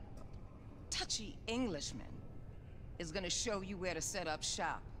touchy Englishman is gonna show you where to set up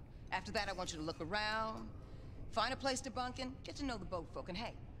shop. After that, I want you to look around, find a place to bunk in, get to know the boat folk, and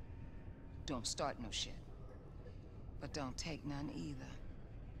hey, don't start no shit. But don't take none either.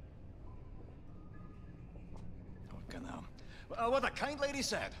 Okay, now. What the kind lady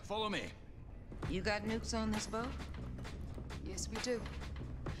said. Follow me. You got nukes on this boat? Yes, we do.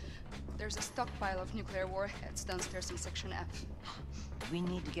 There's a stockpile of nuclear warheads downstairs in Section F. We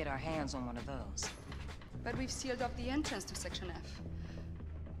need to get our hands on one of those. But we've sealed off the entrance to Section F.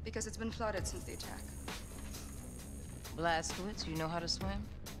 Because it's been flooded since the attack. Blazkowicz, you know how to swim?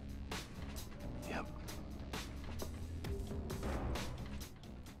 Yep.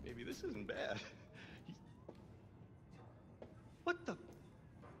 Maybe this isn't bad. What the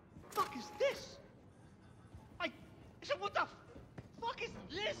fuck is this? I said, what the fuck is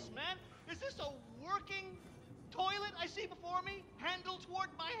this, man? Is this a working toilet I see before me? Handle toward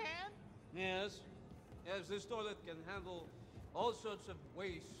my hand? Yes. Yes, this toilet can handle all sorts of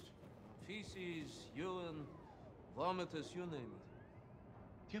waste. Feces, urine, vomitus, you name it.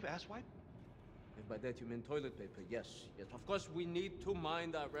 Do you have ass wipe? If by that you mean toilet paper, yes. Yes, of course we need to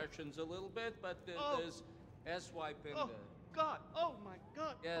mind our rations a little bit, but there's ass wipe in Oh, God. Oh, my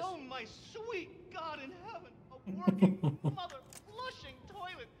God. Yes. Oh, my sweet God in heaven. A working, mother flushing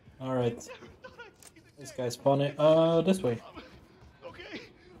toilet. Alright. I never thought I'd see the This guy's funny. This way. Okay.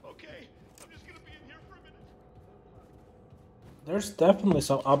 I'm just gonna be in here for a minute. There's definitely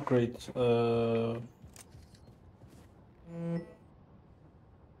some upgrades.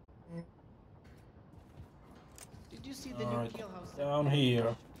 Did you see the Alright, new jailhouse? down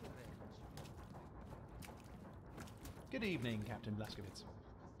here. Good evening, Captain Blazkowicz.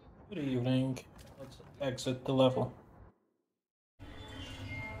 Good evening. Let's exit the level.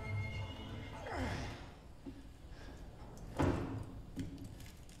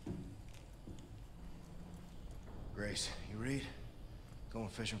 Grace, you read? Going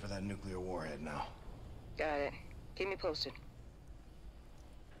fishing for that nuclear warhead now. Got it. Keep me posted.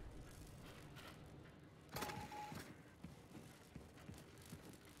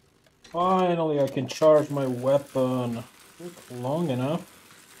 Finally, I can charge my weapon. Took long enough.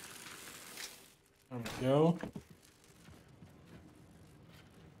 There we go.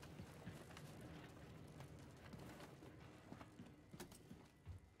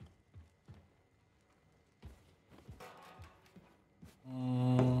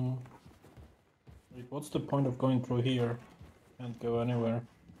 Wait, what's the point of going through here? Can't go anywhere.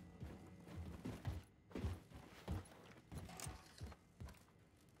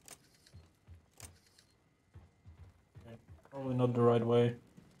 Okay, probably not the right way.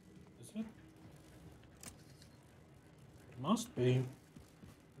 Is it? It must be.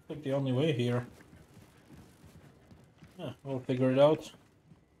 Looks like the only way here. Yeah, we'll figure it out.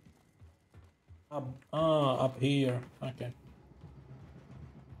 Up here. Okay.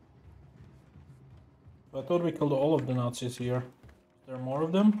 I thought we killed all of the Nazis here. Is there more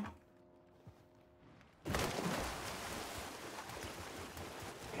of them?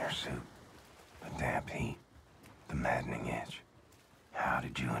 Your suit, the damp heat, the maddening itch. How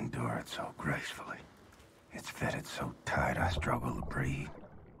did you endure it so gracefully? It's fitted so tight I struggle to breathe.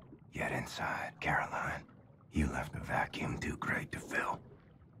 Yet inside, Caroline, you left a vacuum too great to fill.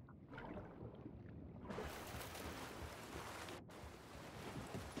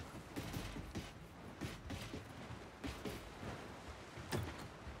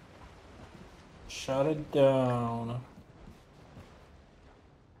 Shut it down.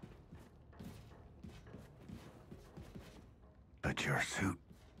 But your suit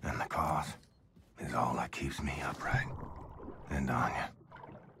and the cause is all that keeps me upright. And Anya,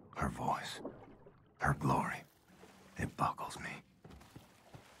 her voice, her glory, it buckles me.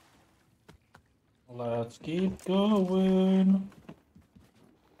 Let's keep going.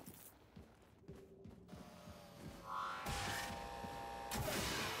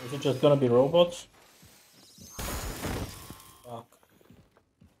 Is it just gonna be robots? Fuck.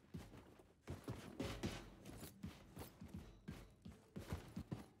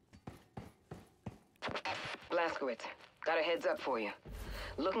 Blazkowicz, got a heads up for you.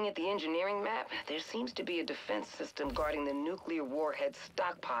 Looking at the engineering map, there seems to be a defense system guarding the nuclear warhead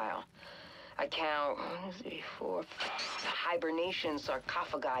stockpile. I count 1, 2, 3, 4, 5 hibernation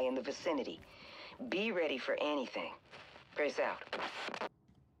sarcophagi in the vicinity. Be ready for anything. Grace out.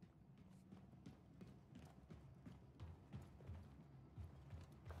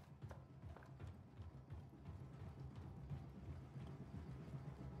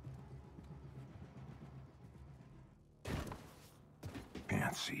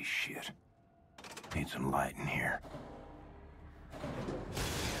 Can't see shit. Need some light in here.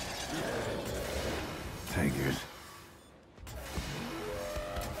 Figures.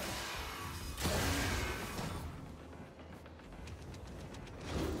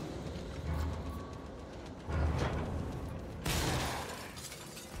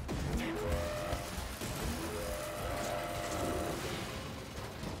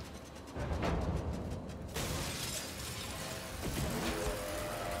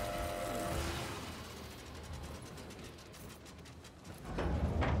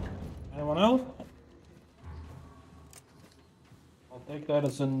 Anyone else? I'll take that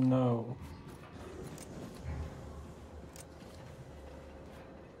as a no.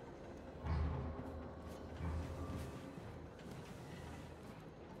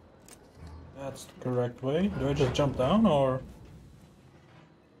 That's the correct way. Do I just jump down or?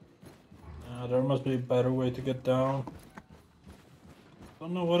 There must be a better way to get down.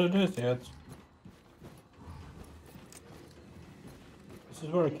 Don't know what it is yet. This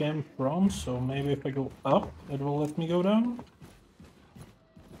is where I came from, so maybe if I go up, it will let me go down.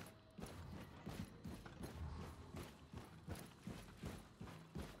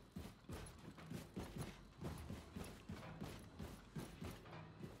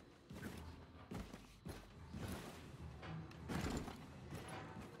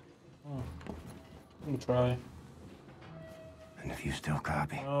 Let me try. And if you still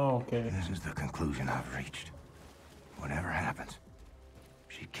copy, okay. This is the conclusion I've reached. Whatever happens,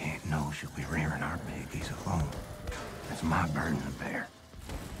 she can't know she'll be rearing our babies alone. It's my burden to bear,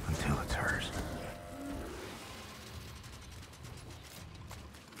 until it's hers.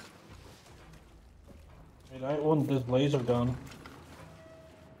 Wait, I want this laser gun.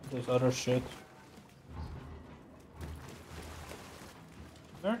 This other shit.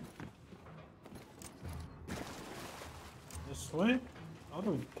 There. This way? How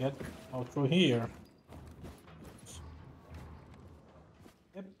do we get out through here?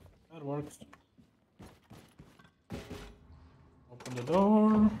 Yep, that works. Open the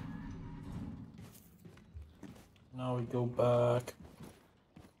door. Now we go back.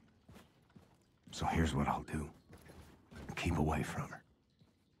 So here's what I'll do. Keep away from her.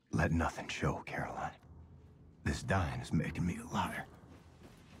 Let nothing show, Caroline. This dying is making me a liar.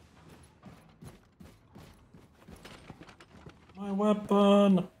 My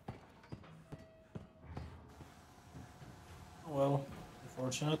weapon! Oh well,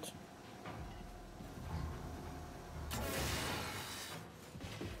 unfortunate.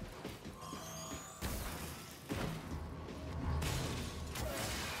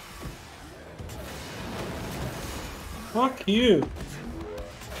 Fuck you!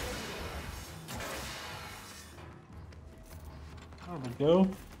 There we go.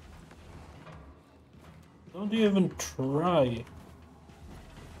 Don't even try.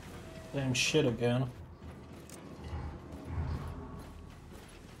 Same shit again.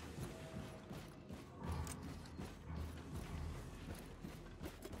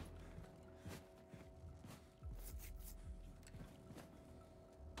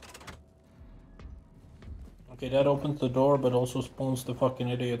 Okay, that opens the door, but also spawns the fucking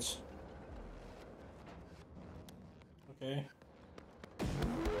idiots. Okay.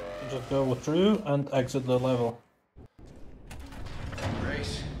 Just go through and exit the level.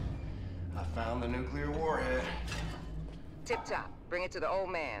 Grace, I found the nuclear warhead. Tip top. Bring it to the old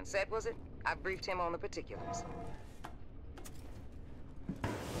man. Set, was it? I briefed him on the particulars.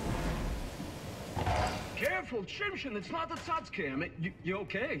 Careful, Chimshin, it's not the Tsatske. You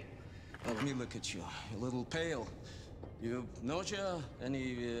okay? Oh, let me look at you. You're a little pale. You nausea?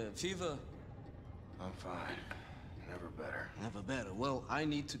 Any fever? I'm fine. Never better. Never better. Well, I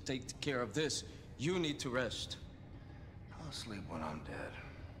need to take care of this. You need to rest. I'll sleep when I'm dead.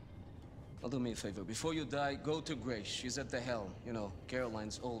 Well, do me a favor. Before you die, go to Grace. She's at the helm. You know,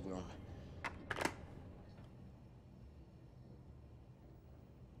 Caroline's old room.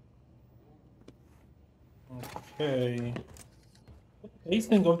 Okay. The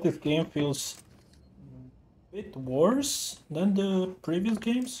pacing of this game feels a bit worse than the previous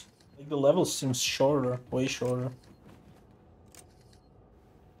games. Like the levels seems shorter, way shorter.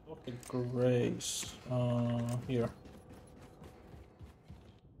 Okay, Grace. Here.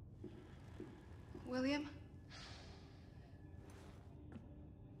 William?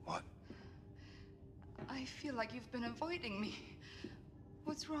 What? I feel like you've been avoiding me.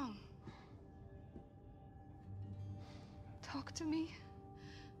 What's wrong? Talk to me.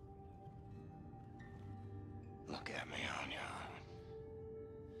 Look at me, Anya.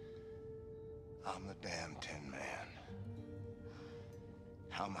 I'm the damn Tin Man.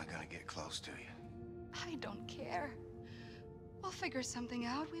 How am I gonna get close to you? I don't care. We'll figure something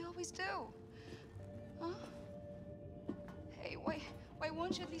out. We always do. Huh? Hey, why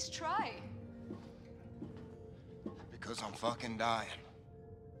won't you at least try? Because I'm fucking dying.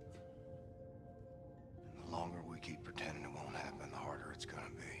 The longer we keep pretending it won't happen, the harder it's gonna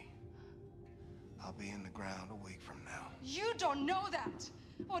be. I'll be in the ground a week from now. You don't know that!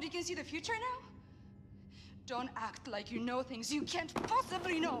 What, you can see the future now? Don't act like you know things you can't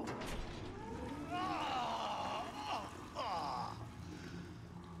possibly know!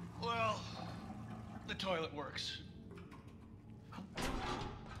 Well, the toilet works.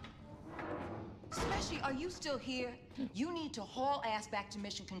 Especially, are you still here? You need to haul ass back to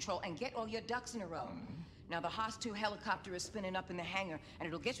mission control and get all your ducks in a row. Now, the Haas 2 helicopter is spinning up in the hangar, and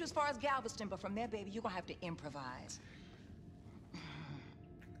it'll get you as far as Galveston, but from there, baby, you're gonna have to improvise.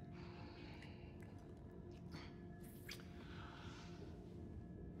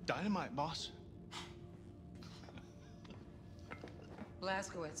 Dynamite, boss.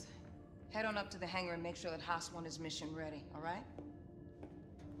 Blazkowicz, head on up to the hangar and make sure that Haas 1 is mission ready, all right?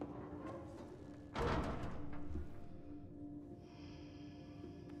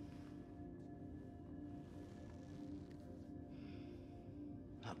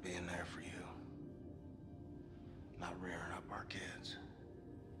 Not being there for you. Not rearing up our kids.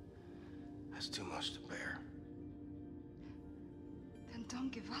 That's too much to bear. Then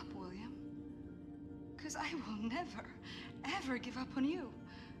don't give up, William. Because I will never, ever give up on you.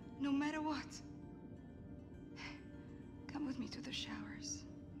 No matter what. Come with me to the showers.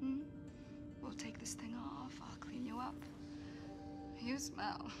 Hmm? We'll take this thing off. I'll clean you up. You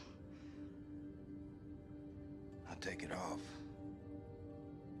smell. I take it off.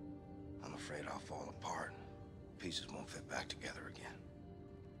 I'm afraid I'll fall apart. Pieces won't fit back together again.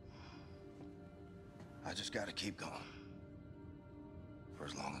 I just gotta keep going. For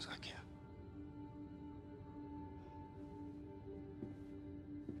as long as I can.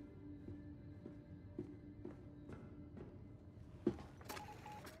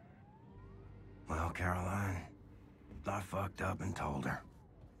 Well, Caroline, I fucked up and told her.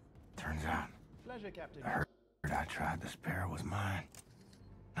 Turns out, Pleasure, Captain. the hurt I tried to spare was mine,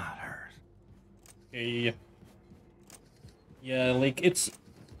 not hers. Okay. Yeah, like,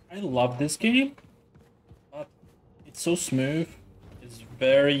 I love this game, but it's so smooth. It's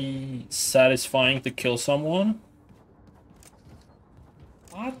very satisfying to kill someone.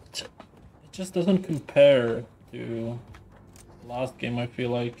 But it just doesn't compare to the last game, I feel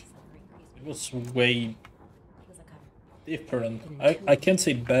like. It was way different. I can't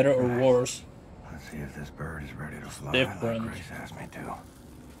say better or worse. Let's see if this bird is ready to fly Different. like Grace asked me to.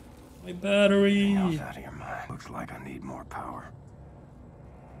 My battery. Anything else out of your mind? Looks like I need more power.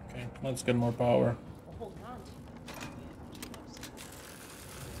 Okay, let's get more power.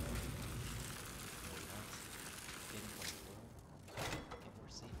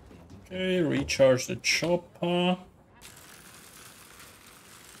 Okay, recharge the chopper.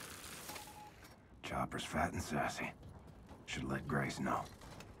 Chopper's fat and sassy. Should let Grace know.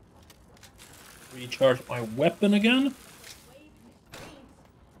 Recharge my weapon again.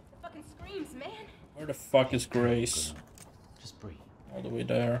 Fucking screams, man. Where the fuck is Grace? Just breathe. All the way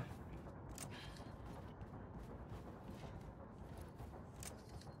there.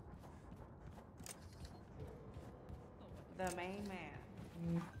 The main man.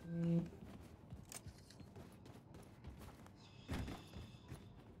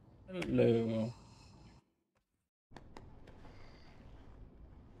 Hello.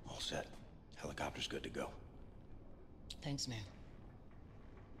 All set. Helicopter's good to go. Thanks, man.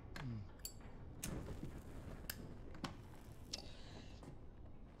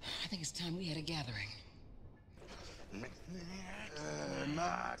 I think it's time we had a gathering.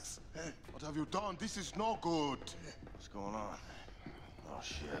 Max, what have you done? This is no good. What's going on? Oh,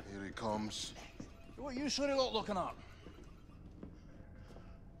 shit. Here he comes. What are you sure lot looking up?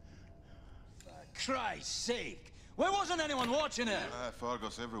 For Christ's sake! Why wasn't anyone watching it?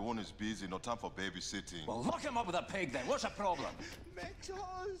 Fergus, everyone is busy. No time for babysitting. Well, lock him up with a peg then. What's the problem?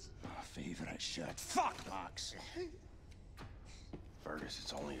 Mentos! My favorite shirt. Fuck, Max! Fergus,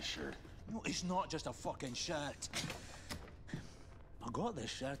 it's only a shirt. No, it's not just a fucking shirt. I got this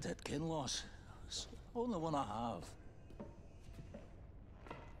shirt at Kinloss. It's the only one I have.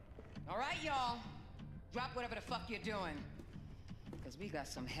 All right, y'all. Drop whatever the fuck you're doing. Because we got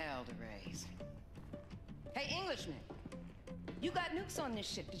some hell to raise. Hey, Englishman. You got nukes on this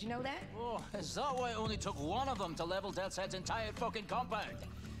ship. Did you know that? Oh, is that why it only took one of them to level Deadside's entire fucking compound?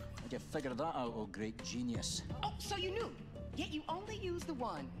 How'd you figure that out, oh great genius? Oh, so you knew. Yet you only used the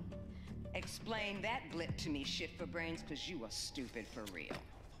one. Explain that blip to me, shit for brains, because you are stupid for real.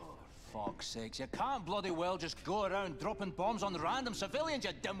 fuck's sakes, you can't bloody well just go around dropping bombs on random civilians,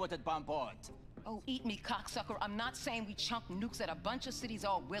 you dim-witted bampot. Oh, eat me, cocksucker. I'm not saying we chunk nukes at a bunch of cities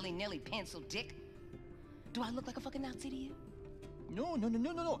all willy-nilly, pencil dick. Do I look like a fucking Nazi to you? No.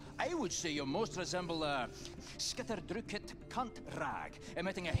 I would say you most resemble a skitterdrookit cunt rag,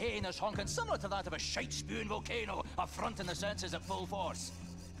 emitting a heinous honking similar to that of a shite-spewing volcano, affronting the senses at full force.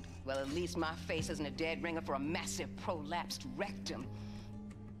 Well, at least my face isn't a dead ringer for a massive prolapsed rectum.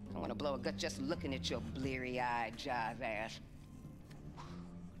 I want to blow a gut just looking at your bleary-eyed jive ass.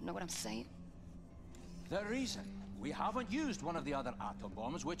 Know what I'm saying? The reason we haven't used one of the other atom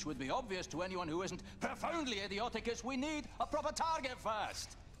bombs, which would be obvious to anyone who isn't profoundly idiotic, is we need a proper target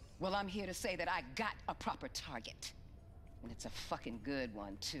first. Well, I'm here to say that I got a proper target. And it's a fucking good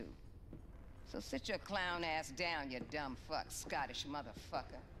one, too. So sit your clown ass down, you dumb fuck, Scottish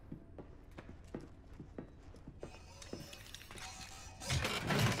motherfucker.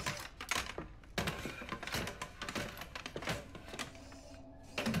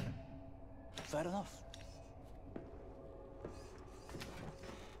 Fair enough.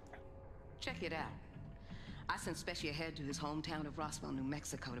 Check it out. I sent Specie ahead to his hometown of Roswell, New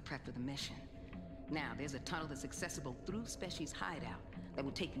Mexico to prep for the mission. Now, there's a tunnel that's accessible through Specie's hideout that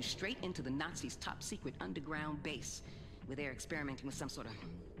will take you straight into the Nazis' top-secret underground base, where they're experimenting with some sort of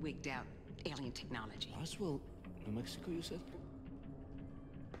wigged-out alien technology. Roswell, New Mexico, you said?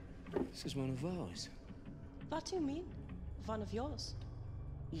 This is one of ours. What do you mean? One of yours?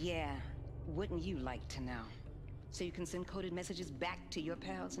 Yeah, wouldn't you like to know? So you can send coded messages back to your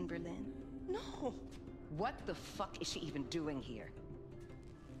pals in Berlin? No. What the fuck is she even doing here?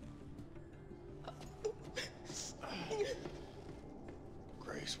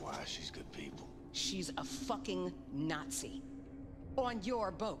 Grace, why? She's good people. She's a fucking Nazi. On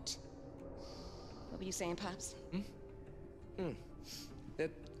your boat. What were you saying, Pops?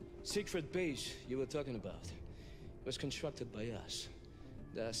 That secret base you were talking about was constructed by us.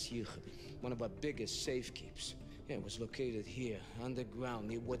 Das Yichud, one of our biggest safekeeps. Yeah, it was located here, underground,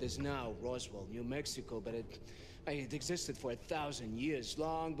 near what is now Roswell, New Mexico, but it existed for 1,000 years,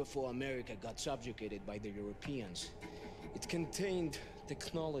 long before America got subjugated by the Europeans. It contained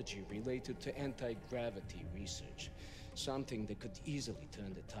technology related to anti-gravity research, something that could easily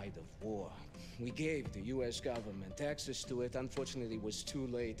turn the tide of war. We gave the US government access to it. Unfortunately, it was too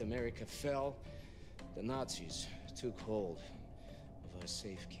late. America fell. The Nazis took hold of our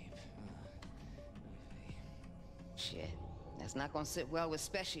safekeep. Shit, that's not gonna sit well with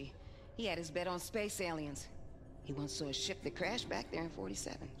Specie. He had his bet on space aliens. He once saw a ship that crashed back there in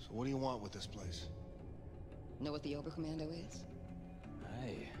 47. So what do you want with this place? Know what the Oberkommando is?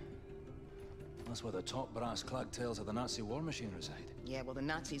 Aye. That's where the top brass clag tails of the Nazi war machine reside. Yeah, well, the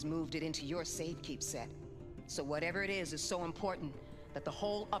Nazis moved it into your safekeep set. So whatever it is so important that the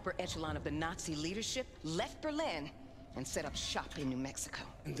whole upper echelon of the Nazi leadership left Berlin and set up shop in New Mexico.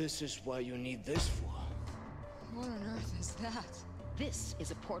 And this is what you need this for. What on earth is that? This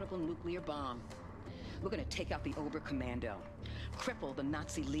is a portable nuclear bomb. We're gonna take out the Oberkommando, cripple the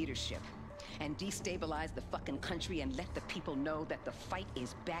Nazi leadership, and destabilize the fucking country and let the people know that the fight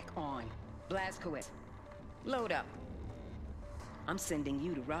is back on. Blazkowicz, load up. I'm sending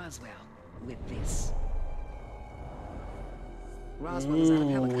you to Roswell with this. Roswell is out of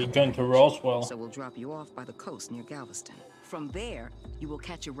helicopter we're going to Roswell. So we'll drop you off by the coast near Galveston. From there, you will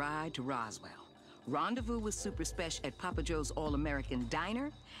catch a ride to Roswell. Rendezvous with Super Spesh at Papa Joe's All-American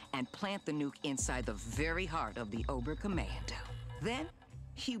Diner and plant the nuke inside the very heart of the Oberkommando. Then,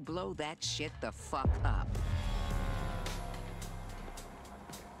 you blow that shit the fuck up.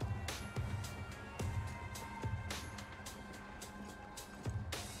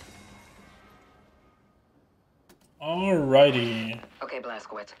 Alrighty. Okay,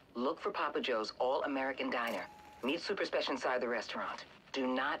 Blazkowicz, look for Papa Joe's All-American Diner. Meet Super Spesh inside the restaurant. Do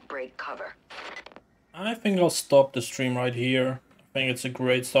not break cover. I think I'll stop the stream right here. I think it's a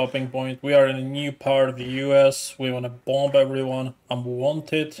great stopping point. We are in a new part of the US. We want to bomb everyone. I'm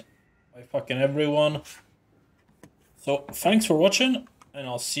wanted by fucking everyone. So thanks for watching, and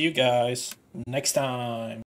I'll see you guys next time.